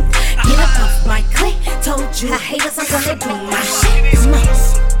home. Get up off my clique, told you haters, I'm gonna do my shit. Come on,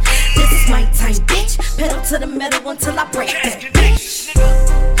 this is my time, bitch. Pedal to the metal until I break that bitch.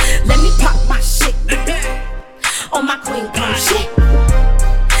 Let me pop my shit on my queen come shit.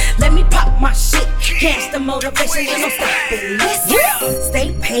 Let me pop my shit. Cash the motivation, you don't stop it. Listen.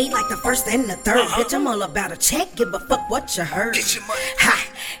 Stay paid like the first and the third. Bitch, I'm all about a check. Give a fuck what you heard. Ha,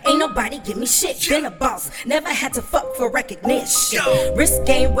 ain't nobody give me shit. Been a boss, never had to fuck for recognition. Wrist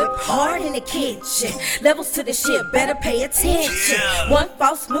game whip hard in the kitchen. Levels to the shit, better pay attention. One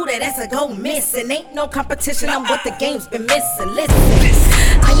false move, that's a go missing. Ain't no competition, I'm what the game's been missing.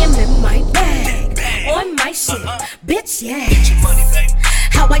 Listen, I am in my bag, on my shit, bitch, yeah.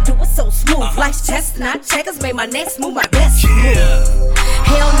 How I do it so smooth, life's chestnut checkers made my next move my best move.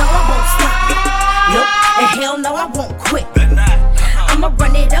 Hell no, I won't stop. Nope, and hell no, I won't quit. I'ma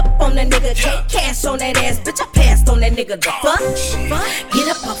run it up on the nigga. Can't cash on that ass, bitch. I passed on that nigga. The fuck? Get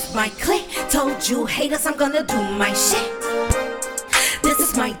up off my clique. Told you haters, I'm gonna do my shit. This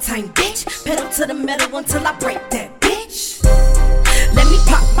is my time, bitch. Pedal to the metal until I break that bitch. Let me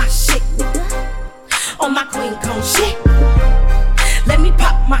pop my shit, on my queen cone shit. Let me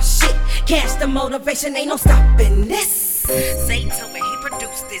pop my shit. Cash the motivation, ain't no stopping this. Say to me, he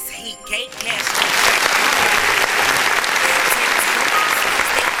produced this heat. Can't cash.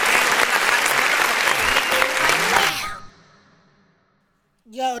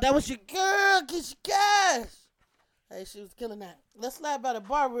 Yo, that was your girl. Get your cash. Hey, she was killing that. Let's slide by the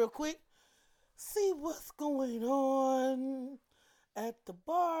bar real quick. See what's going on at the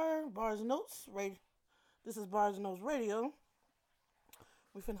bar. Barz Notes Radio. This is Barz Notes Radio.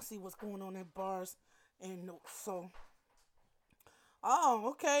 We finna see what's going on at Bars and Notes. So,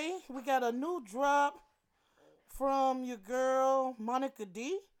 okay. We got a new drop from your girl Monica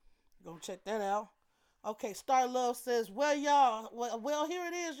D. Go check that out. Okay, Star Love says, well, y'all, well, here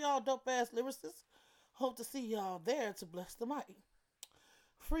it is, y'all dope ass lyricists. Hope to see y'all there to bless the mic.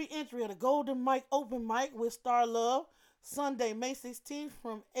 Free entry at the Golden Mic Open Mic with Star Love, Sunday, May 16th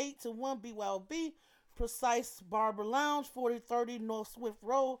from 8 to 1 BYOB, Precise Barber Lounge, 4030 North Swift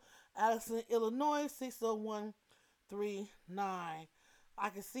Road, Addison, Illinois, 60139. I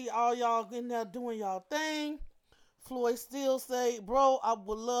can see all y'all in there doing y'all thing. Floyd still say, bro, I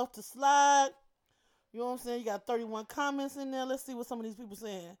would love to slide. You know what I'm saying? You got 31 comments in there. Let's see what some of these people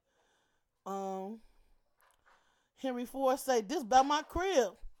saying. Henry Ford say, this by my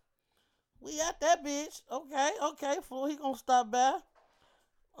crib. We at that bitch. Okay. Floyd, he gonna stop by.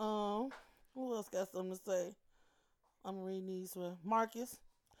 Who else got something to say? I'm reading these for Marcus.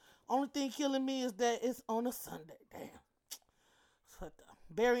 Only thing killing me is that it's on a Sunday. Damn.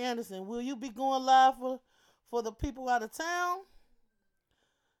 Barry Anderson, will you be going live for the people out of town?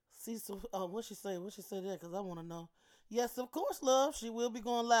 Cecil, what she say there? Because I want to know. Yes, of course, love. She will be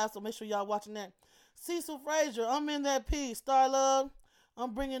going live, so make sure y'all watching that. Cecil Frazier, I'm in that piece. Star Love,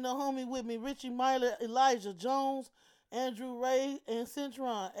 I'm bringing the homie with me. Richie Myler, Elijah Jones, Andrew Ray, and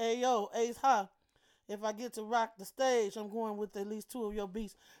Centron. Ayo, Ace High. If I get to rock the stage, I'm going with at least 2 of your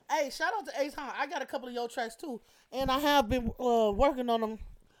beats. Hey, shout out to Ace High. I got a couple of your tracks, too. And I have been working on them.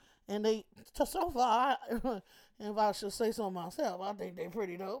 And they, so far, if I should say so myself, I think they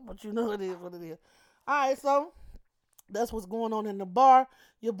pretty dope. But you know it is what it is. All right, so that's what's going on in the bar.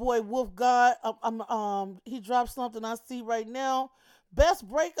 Your boy Wolf God, he dropped something I see right now. Best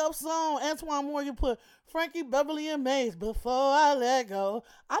breakup song. Antoine Morgan put Frankie, Beverly, and Maze, Before I Let Go.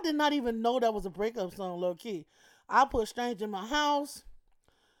 I did not even know that was a breakup song, low key. I put Strange in My House.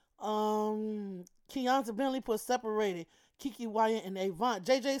 Keonta Bentley put Separated. Kiki Wyatt and Avant.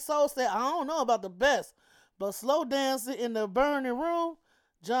 JJ Soul said, I don't know about the best, but Slow Dancing in the Burning Room.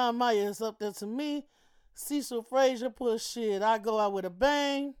 John Mayer is up there to me. Cecil Frazier put shit. I Go Out With a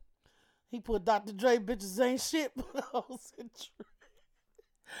Bang. He put Dr. Dre, bitches ain't shit.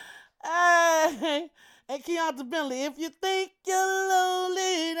 Hey, and Keonta Bentley, if you think you're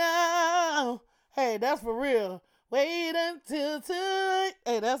lonely now. Hey, that's for real. Wait until tonight.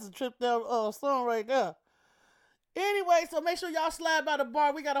 Hey, that's a tripped out song right there. Anyway, so make sure y'all slide by the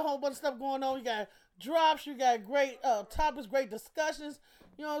bar. We got a whole bunch of stuff going on. We got drops. You got great topics, great discussions.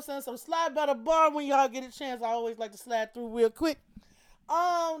 You know what I'm saying? So slide by the bar when y'all get a chance. I always like to slide through real quick.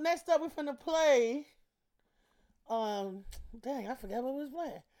 Next up, we're finna play. Dang, I forgot what we was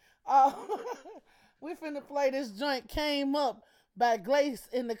playing. We finna play this joint Came Up by Glace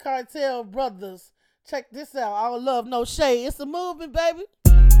and the Cartel Brothers. Check this out. Our love, no shade. It's a movement, baby.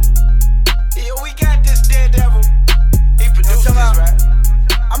 Yeah, we got this Daredevil. He produced this, right?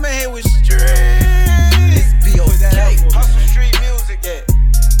 I'm in here with Street. Hustle Street Music. Yeah.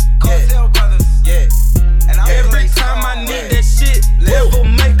 Cartel Brothers. Yeah. And I'm every time I need that shit, level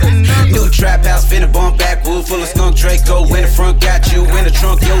make a number. New trap house, finna bump backwood, full of skunk Draco. In the front, got you in the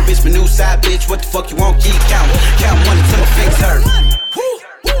trunk. Yo, bitch, my new side, bitch. What the fuck you want? Keep counting. Count money till my fingers hurt.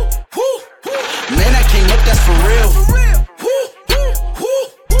 Man, I came up, that's for real.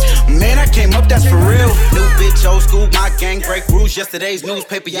 Man, I came up, that's for real. New bitch, old school, my gang break rules. Yesterday's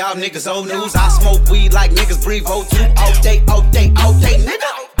newspaper, y'all niggas old news. I smoke weed like niggas breathe O2 all day, nigga.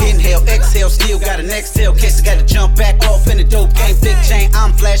 Inhale, exhale, still got an exhale. Case I gotta jump back off in the dope game. Big chain,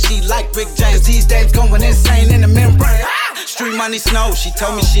 I'm flashy like Rick James. These days going insane in the membrane. Street money snow, she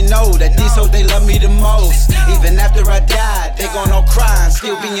told me she know that these hoes, they love me the most. Even after I died, they gon' all cry and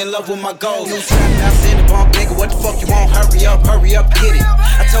still be in love with my goals. New trap house in the bump, nigga, what the fuck you want? Hurry up, get it.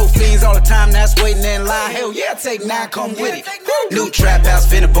 I told fiends all the time that's waiting in line. Hell yeah, take 9, come with it. New trap house,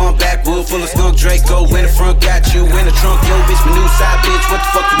 finna bump backwood, full of skunk Draco. In the front, got you in the trunk. Yo, bitch, my new side bitch. What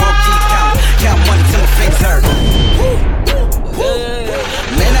the fuck you want? Keep counting. Count money till my fingers hurt.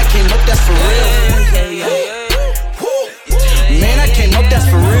 Man, I came up, that's for real. Man, I came up,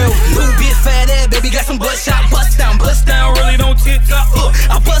 that's for real. New bitch, fat ass, baby, got some butt shot. Bust down, really don't tip top.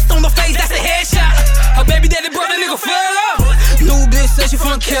 I bust on the face, that's a headshot. Her baby daddy brought that nigga fed up. New bitch said she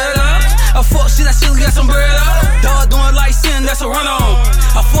from Canada. I fuck shit, I still got some bread up. Dog doing like sin, that's a run on.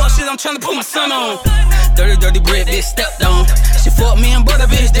 I fuck shit, I'm tryna put my son on. Dirty bread, bitch stepped on. She fuck me and butter,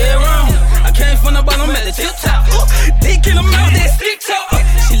 bitch, dead wrong. I came from the bottom at the tip top. Dick in the mouth, that stick top.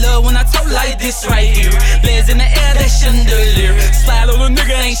 She love when I talk like this right here. Legs in the air, that chandelier. Slide on a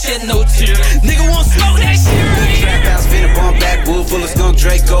nigga, ain't shed no tear. Nigga won't smoke that shit right here. Trap house, finna bump backwood, full of skunk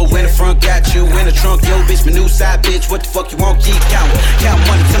Draco. In the front, got you in the trunk. Yo, bitch, my new side bitch. What the fuck you want? Keep counting. Count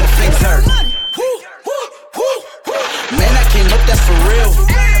money till my fingers hurt. Man, I came up, that's for real.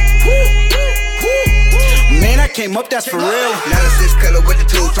 Man, I came up, that's for real. 96 color with the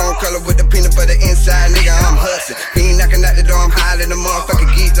two-tone color with the peanut butter inside, nigga, I'm hustling. Bean knocking out the door, I'm high in the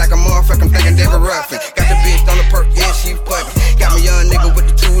motherfucking geek like a motherfucking thinking David Ruffin. Got the bitch on the perk, yeah, she fucking. Got me young nigga with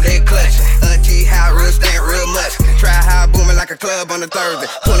the 2-day clutch. Auntie high, real stank, real much. Try high, booming like a club on a Thursday.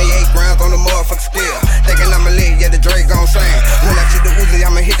 28 grams on the motherfucking steel. Thinking I'ma live, yeah, the Drake gon' sing. When I shoot the Uzi,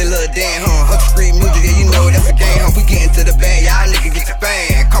 I'ma hit the little damn, Hustle street music, yeah, you know that's a game, We getting to the band, y'all niggas get your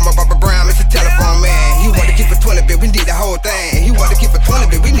fan. Call my Barbara Brown, it's a telephone man. He wanna keep it 20 bit, we need the whole thing. He wanna keep it 20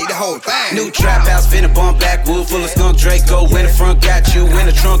 bit, we need the whole thing. New trap house, finna bump backwood, full of skunk Draco. In the front, got you in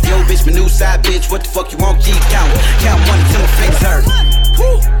the trunk. Yo, bitch, my new side bitch. What the fuck you want? Keep counting. Count money till my fingers hurt.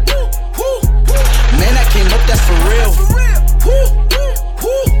 Man, I came up, that's for real.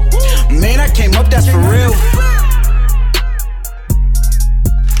 Man, I came up, that's for real.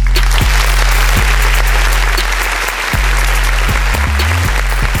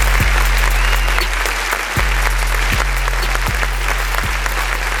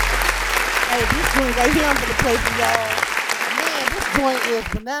 Right here, I'm gonna play for y'all. Man, this joint is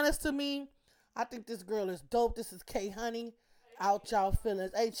bananas to me. I think this girl is dope. This is K Honey. Out y'all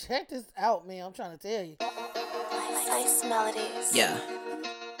feelings. Hey, check this out, man. I'm trying to tell you. Nice melodies. Yeah.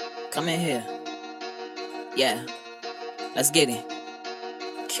 Come in here. Yeah. Let's get it.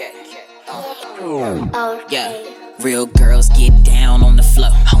 Okay. Yeah. Real girls get down on the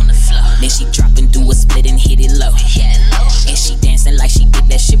floor. Then she drop and do a split and hit it low. And she dancing like she did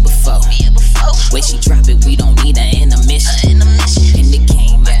that shit before. When she drop it, we don't need an intermission. In the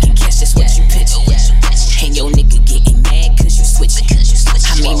game, I can catch this what you pitch. And your nigga getting mad cause you switching.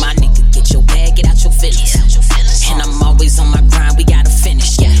 I mean my nigga, get your bag, get out your feelings. And I'm always on my grind, we gotta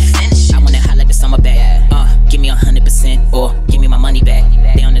finish. I wanna holler the summer back. Give me 100% or give me my money back.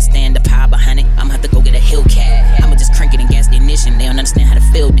 They understand the power behind it, I'ma have to go get a Hellcat. I'ma just crank it and gas the ignition, they don't understand how to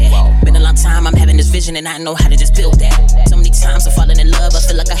feel that. Been a long time, I'm having this vision and I know how to just build that. So many times I'm falling in love, I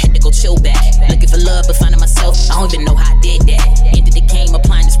feel like I had to go chill back. Looking for love but finding myself, I don't even know how I did that. Into the game,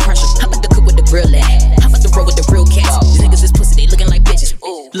 applying this pressure, I'm about to cook with the grill at. I'm about to roll with the real cats. These niggas is pussy, they looking like bitches.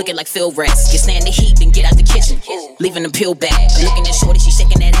 Looking like field rats. Get stand the heat, then get out the kitchen. Leaving them peel back. Looking at shorty, she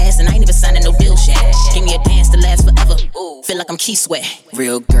shaking that ass, and I ain't even signing no deal shit. Give me a dance to last forever. Feel like I'm Key Sweat.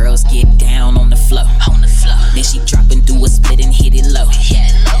 Real girls get down on the floor. Then she drop and do a split and hit it low.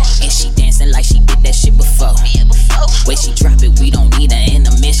 And she dancing like she did that shit before. When she drop it, we don't need an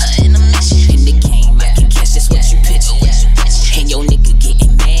intermission. In the game, I can catch this what you pitch. And your nigga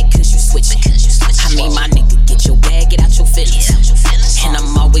getting mad cause you switching. I mean my nigga, get your bag, get out your feelings. And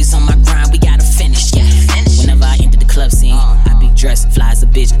I'm always on my grind, we gotta finish. Whenever I enter the club scene, I be dressed, fly as a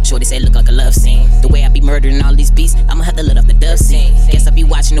bitch. Shorty say look like a love scene. The way I be murdering all these beats, I'ma have to let off the dub scene. Guess I be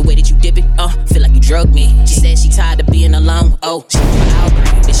watching the way that you dip it. Feel like you drugged me. She said she tired of being alone. She want my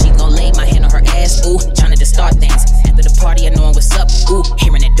Algreen. Then she gon' lay my hand on her ass. Tryna to start things. After the party, I knowin' what's up.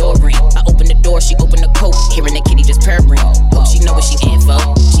 Hearing that door ring. I open the door, she open the coat. Hearing that kitty just purr ring. She know what she in for.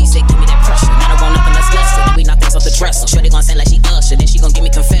 She said give me that pressure. Now I want nothing that's lesser. Then we knock things off the dresser. Sure they gon' sound like she Usher. Then she gon' give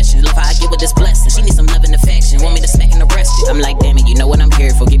me confessions. Love how I get with this blessing. She need some love and affection. Want me to smack and arrest it. I'm like damn it, you know what I'm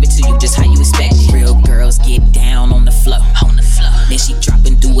here for. Give it to you just how you expect it. Real girls get down on the floor. Then she drop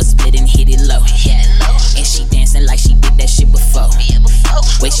and do a split and hit it low. And she dancing like she did that shit before.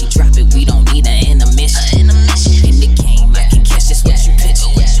 When she drop it, we don't need an intermission. In the game, I can catch this what you pitch.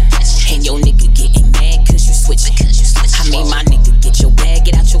 And your nigga getting mad cause you switching. I mean my nigga, get your bag,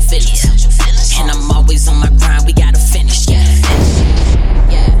 get out your feelings. And I'm always on my grind, we gotta finish.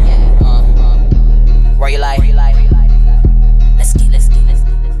 Where you like? Let's get.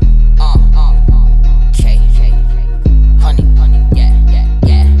 Okay. Honey, yeah.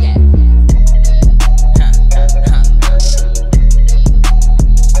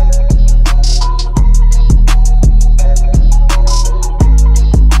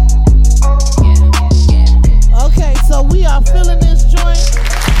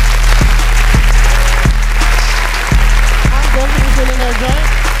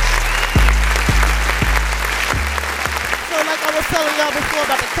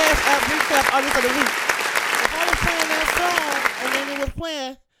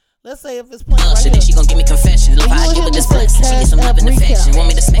 playing, let's say if it's playing right shit, here. then she gon' give me confession. Love how I give her this blessing. She need some love and affection. Want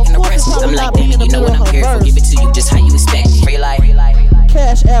me to smack in the breast. I'm like, damn it, you know what I'm here for. Give it to you just how you expect it. Real life.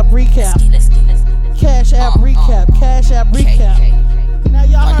 Cash App recap. Cash App recap. Cash App recap. Now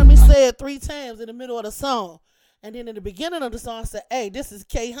y'all heard me say it 3 times in the middle of the song. And then in the beginning of the song I said, hey, this is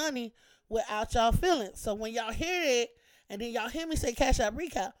K Honey without y'all feelings. So when y'all hear it, and then y'all hear me say Cash App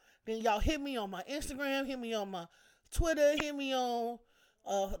recap, then y'all hit me on my Instagram, hit me on my Twitter, hit me on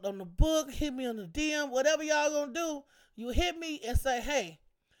the book, hit me on the DM, whatever y'all gonna do, you hit me and say, hey,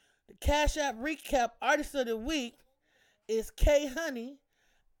 the Cash App recap artist of the week is K Honey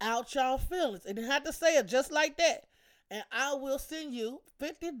out y'all feelings. And you have to say it just like that. And I will send you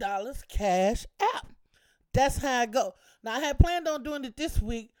 $50 Cash App. That's how I go. Now I had planned on doing it this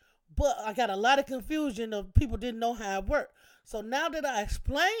week, but I got a lot of confusion of people didn't know how it worked. So now that I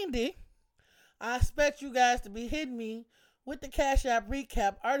explained it, I expect you guys to be hitting me with the Cash App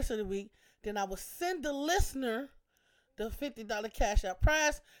recap artist of the week. Then I will send the listener the $50 Cash App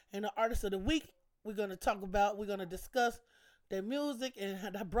prize and the artist of the week. We're going to discuss their music and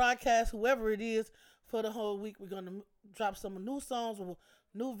the broadcast, whoever it is, for the whole week. We're going to drop some new songs or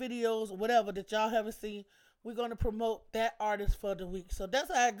new videos or whatever that y'all haven't seen. We're going to promote that artist for the week. So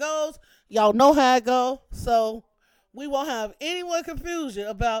that's how it goes. Y'all know how it goes. So we won't have any more confusion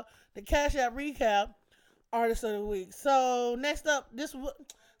about the Cash App recap artist of the week. So next up,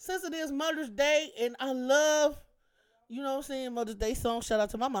 since it is Mother's Day, and I love, Mother's Day song. Shout out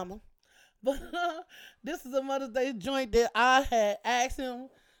to my mama. But this is a Mother's Day joint that I had asked him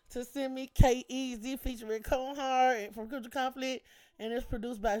to send me, K-Easy featuring Cone Hard from Crucial Conflict, and it's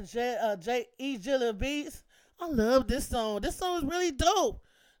produced by J.E. Jilla Beats. I love this song. This song is really dope.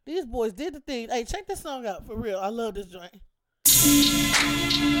 These boys did the thing. Hey, check this song out for real. I love this joint.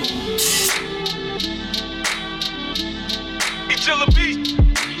 Jilla Beats.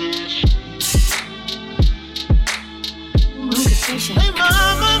 Hey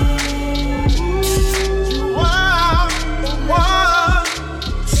mama, you are the one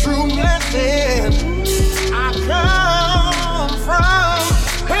true blessing I come from.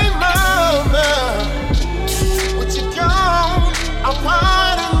 Hey mama, what you gone? A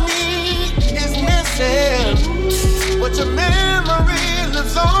part of me is missing, but your memory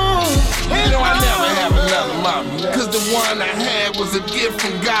lives on. Hey, I never have another mama, cause the one I had was a gift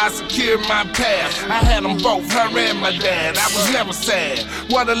from God, secured my path. I had them both, her and my dad. I was never sad.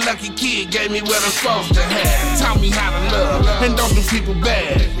 What a lucky kid gave me what I'm supposed to have. Taught me how to love and don't do people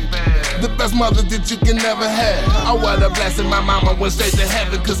bad. The best mother that you can never have. Oh, what a blessing. My mama went straight to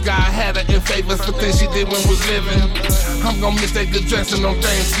heaven, cause God had her in favors for things she did when was living. I'm gonna miss that good dressing on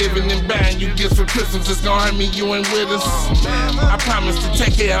Thanksgiving and buying you gifts for Christmas. It's gonna hurt me, you ain't with us. I promise to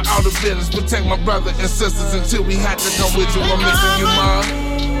take care of all the business, protect my brother and sisters until we had to go with you. I'm missing you, Mom.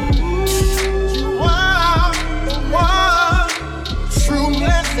 You are the one true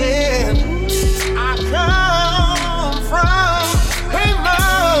blessing I come from. Hey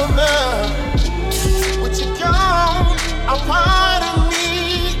mama, what you gone? A part of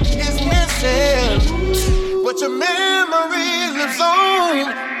me is missing, but your memory lives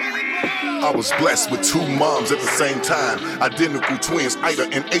on. I was blessed with 2 moms at the same time. Identical twins, Ida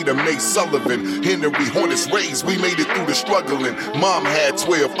and Ada Mae Sullivan. Henry Hornets raised, we made it through the struggling. Mom had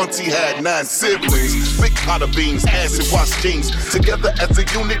 12, auntie had 9 siblings. Big pot of beans, acid wash jeans. Together as a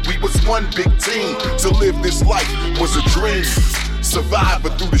unit, we was one big team. To live this life was a dream. Survivor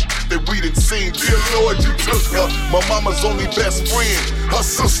through the shit that we didn't see. Dear Lord, you took her, my mama's only best friend, her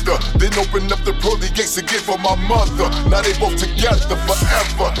sister. Then opened up the pearly gates again for my mother. Now they both together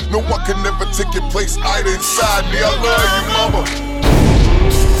forever. No one can ever take your place either inside me. I love you, mama.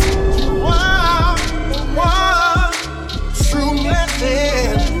 You are the one true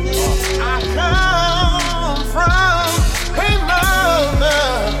blessing I come from. Hey mama,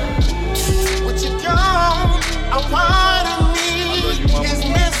 what you gone? A part of me is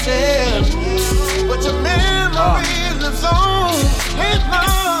missing, but your memory lives on. Hey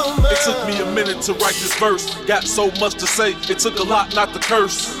mama. It took me a minute to write this verse. Got so much to say, it took a lot not to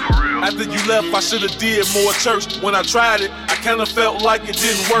curse. After you left, I should've did more church. When I tried it, I kinda felt like it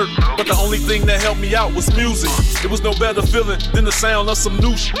didn't work. But the only thing that helped me out was music. It was no better feeling than the sound of some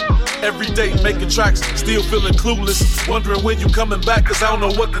new shit. Every day making tracks, still feeling clueless. Wondering when you coming back, cause I don't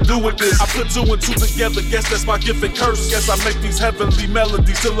know what to do with this. I put 2 and 2 together, guess that's my gift and curse. Guess I make these heavenly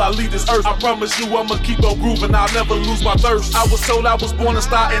melodies till I leave this earth. I promise you I'ma keep on grooving, I'll never lose my thirst. I was told I was born a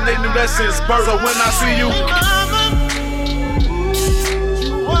star and they knew that since birth. So when I see you,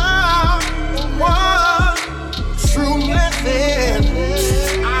 you are the one true blessing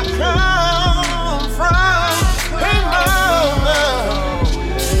I come from. Hey mama,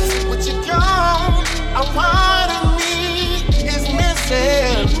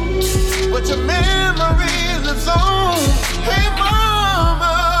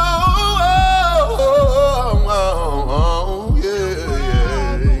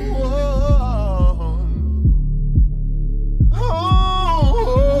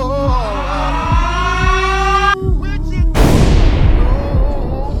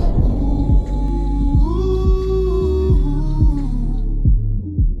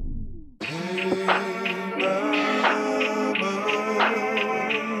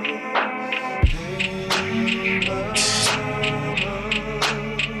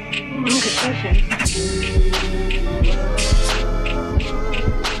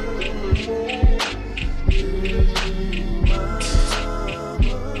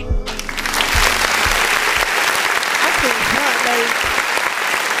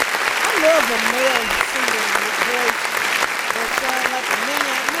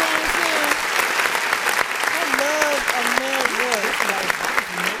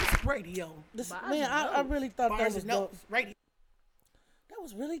 Man, I really thought Barz that was and dope. Notez, radio. That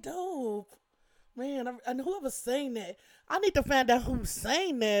was really dope. Man, and whoever sang that, I need to find out who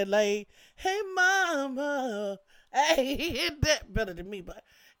sang that. Like, hey, mama. Hey, that better than me. But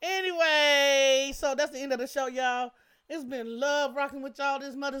anyway, so that's the end of the show, y'all. It's been love rocking with y'all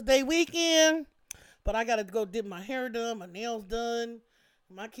this Mother's Day weekend. But I got to go get my hair done, my nails done.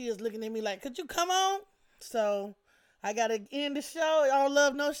 My kids looking at me like, could you come on? So I got to end the show. All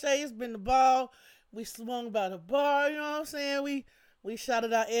love, no shade. It's been the ball. We swung by the bar, you know what I'm saying? We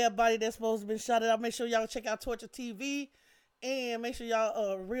shouted out everybody that's supposed to be shouted out. Make sure y'all check out Torture TV. And make sure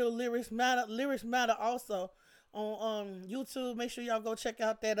y'all Real Lyrics Matter also on YouTube. Make sure y'all go check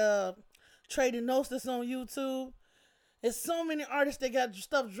out that Trading Notes that's on YouTube. There's so many artists that got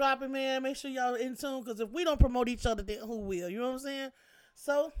stuff dropping, man. Make sure y'all in tune, because if we don't promote each other, then who will? You know what I'm saying?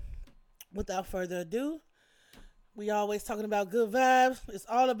 So, without further ado, we always talking about good vibes. It's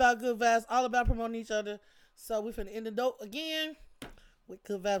all about good vibes, all about promoting each other. So, we finna end the dope again with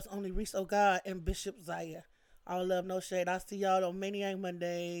good vibes only. Reese O'God and Bishop Zaya. All love, no shade. I'll see y'all on Maniac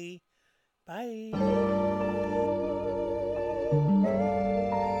Monday. Bye.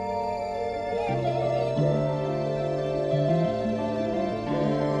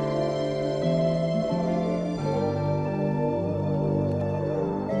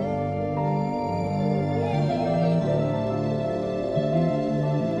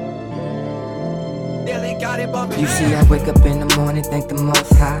 You see, I wake up in the morning, thank the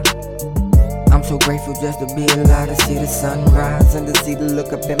Most High. I'm so grateful just to be alive, to see the sunrise and to see the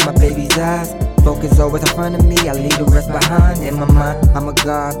look up in my baby's eyes. Focus always in front of me, I leave the rest behind. In my mind, I'm a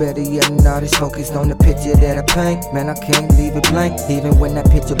god, better yet an artist, focused on the picture that I paint. Man, I can't leave it blank, even when that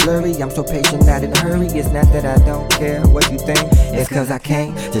picture blurry. I'm so patient, not in a hurry. It's not that I don't care what you think, it's cause I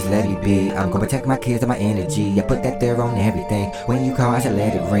can't just let it be. I'm gonna protect my kids and my energy, I put that there on everything. When you call, I should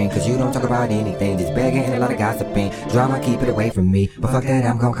let it ring, cause you don't talk about anything, just begging and a lot of gossiping. Drama, keep it away from me, but fuck that,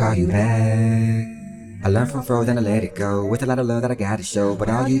 I'm gonna call you back. I learned from froze and I let it go. It's a lot of love that I gotta show, but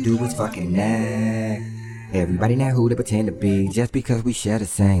all you do is fucking nag. Everybody not who they pretend to be. Just because we share the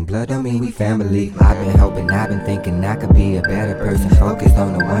same blood don't mean we family. I've been hoping, I've been thinking I could be a better person, focused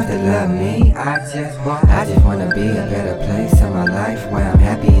on the ones that love me. I just wanna be a better place in my life, where I'm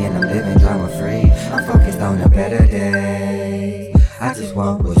happy and I'm living drama free. I'm focused on a better day. I just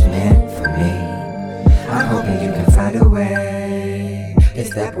want what's meant for me. I'm hoping you can find a way to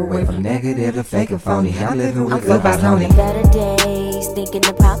step away from negative, the fake and phony. I'm living with good vibes only. Better days, thinking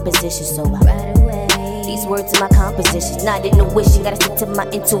the proposition, so I right away. These words in my composition, not in no wishing. Gotta stick to my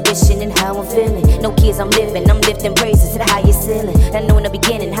intuition and how I'm feeling. No kids, I'm living, I'm lifting praises to the highest ceiling. I know in the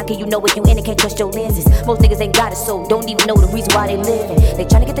beginning, how can you know what you in and can't trust your lenses? Most niggas ain't got it, so don't even know the reason why they living. They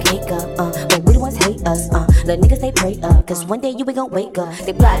tryna get the cake up, but we the ones hate us, little niggas they pray up, cause one day you ain't gon' wake up.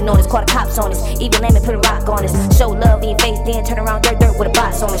 They plotting on us, call the cops on us, even lame and put a rock on us. Show love in your face, then turn around dirt with a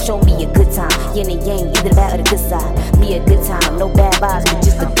box on us. Show me a good time, yin and yang, either the bad or the good side. Me a good time, no bad vibes, but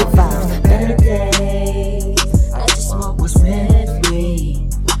just a good vibe. Better days, I just want what's meant for me.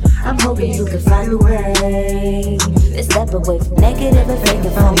 I'm hoping you can find a way to step away from negative and fake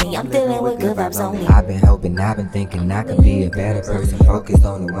it for me. I'm dealing with good vibes only. I've been hoping, I've been thinking I could be a better person, focused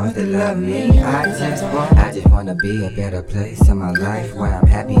on the ones that love me. I just wanna be a better place in my life, where I'm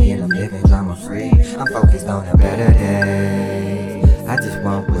happy and I'm living drama free. I'm focused on a better day. I just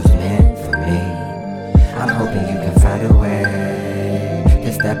want what's meant for me. I'm hoping you can find a way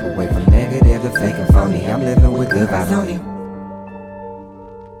to step away from negative, the fake and phony. I'm living with good vibes only.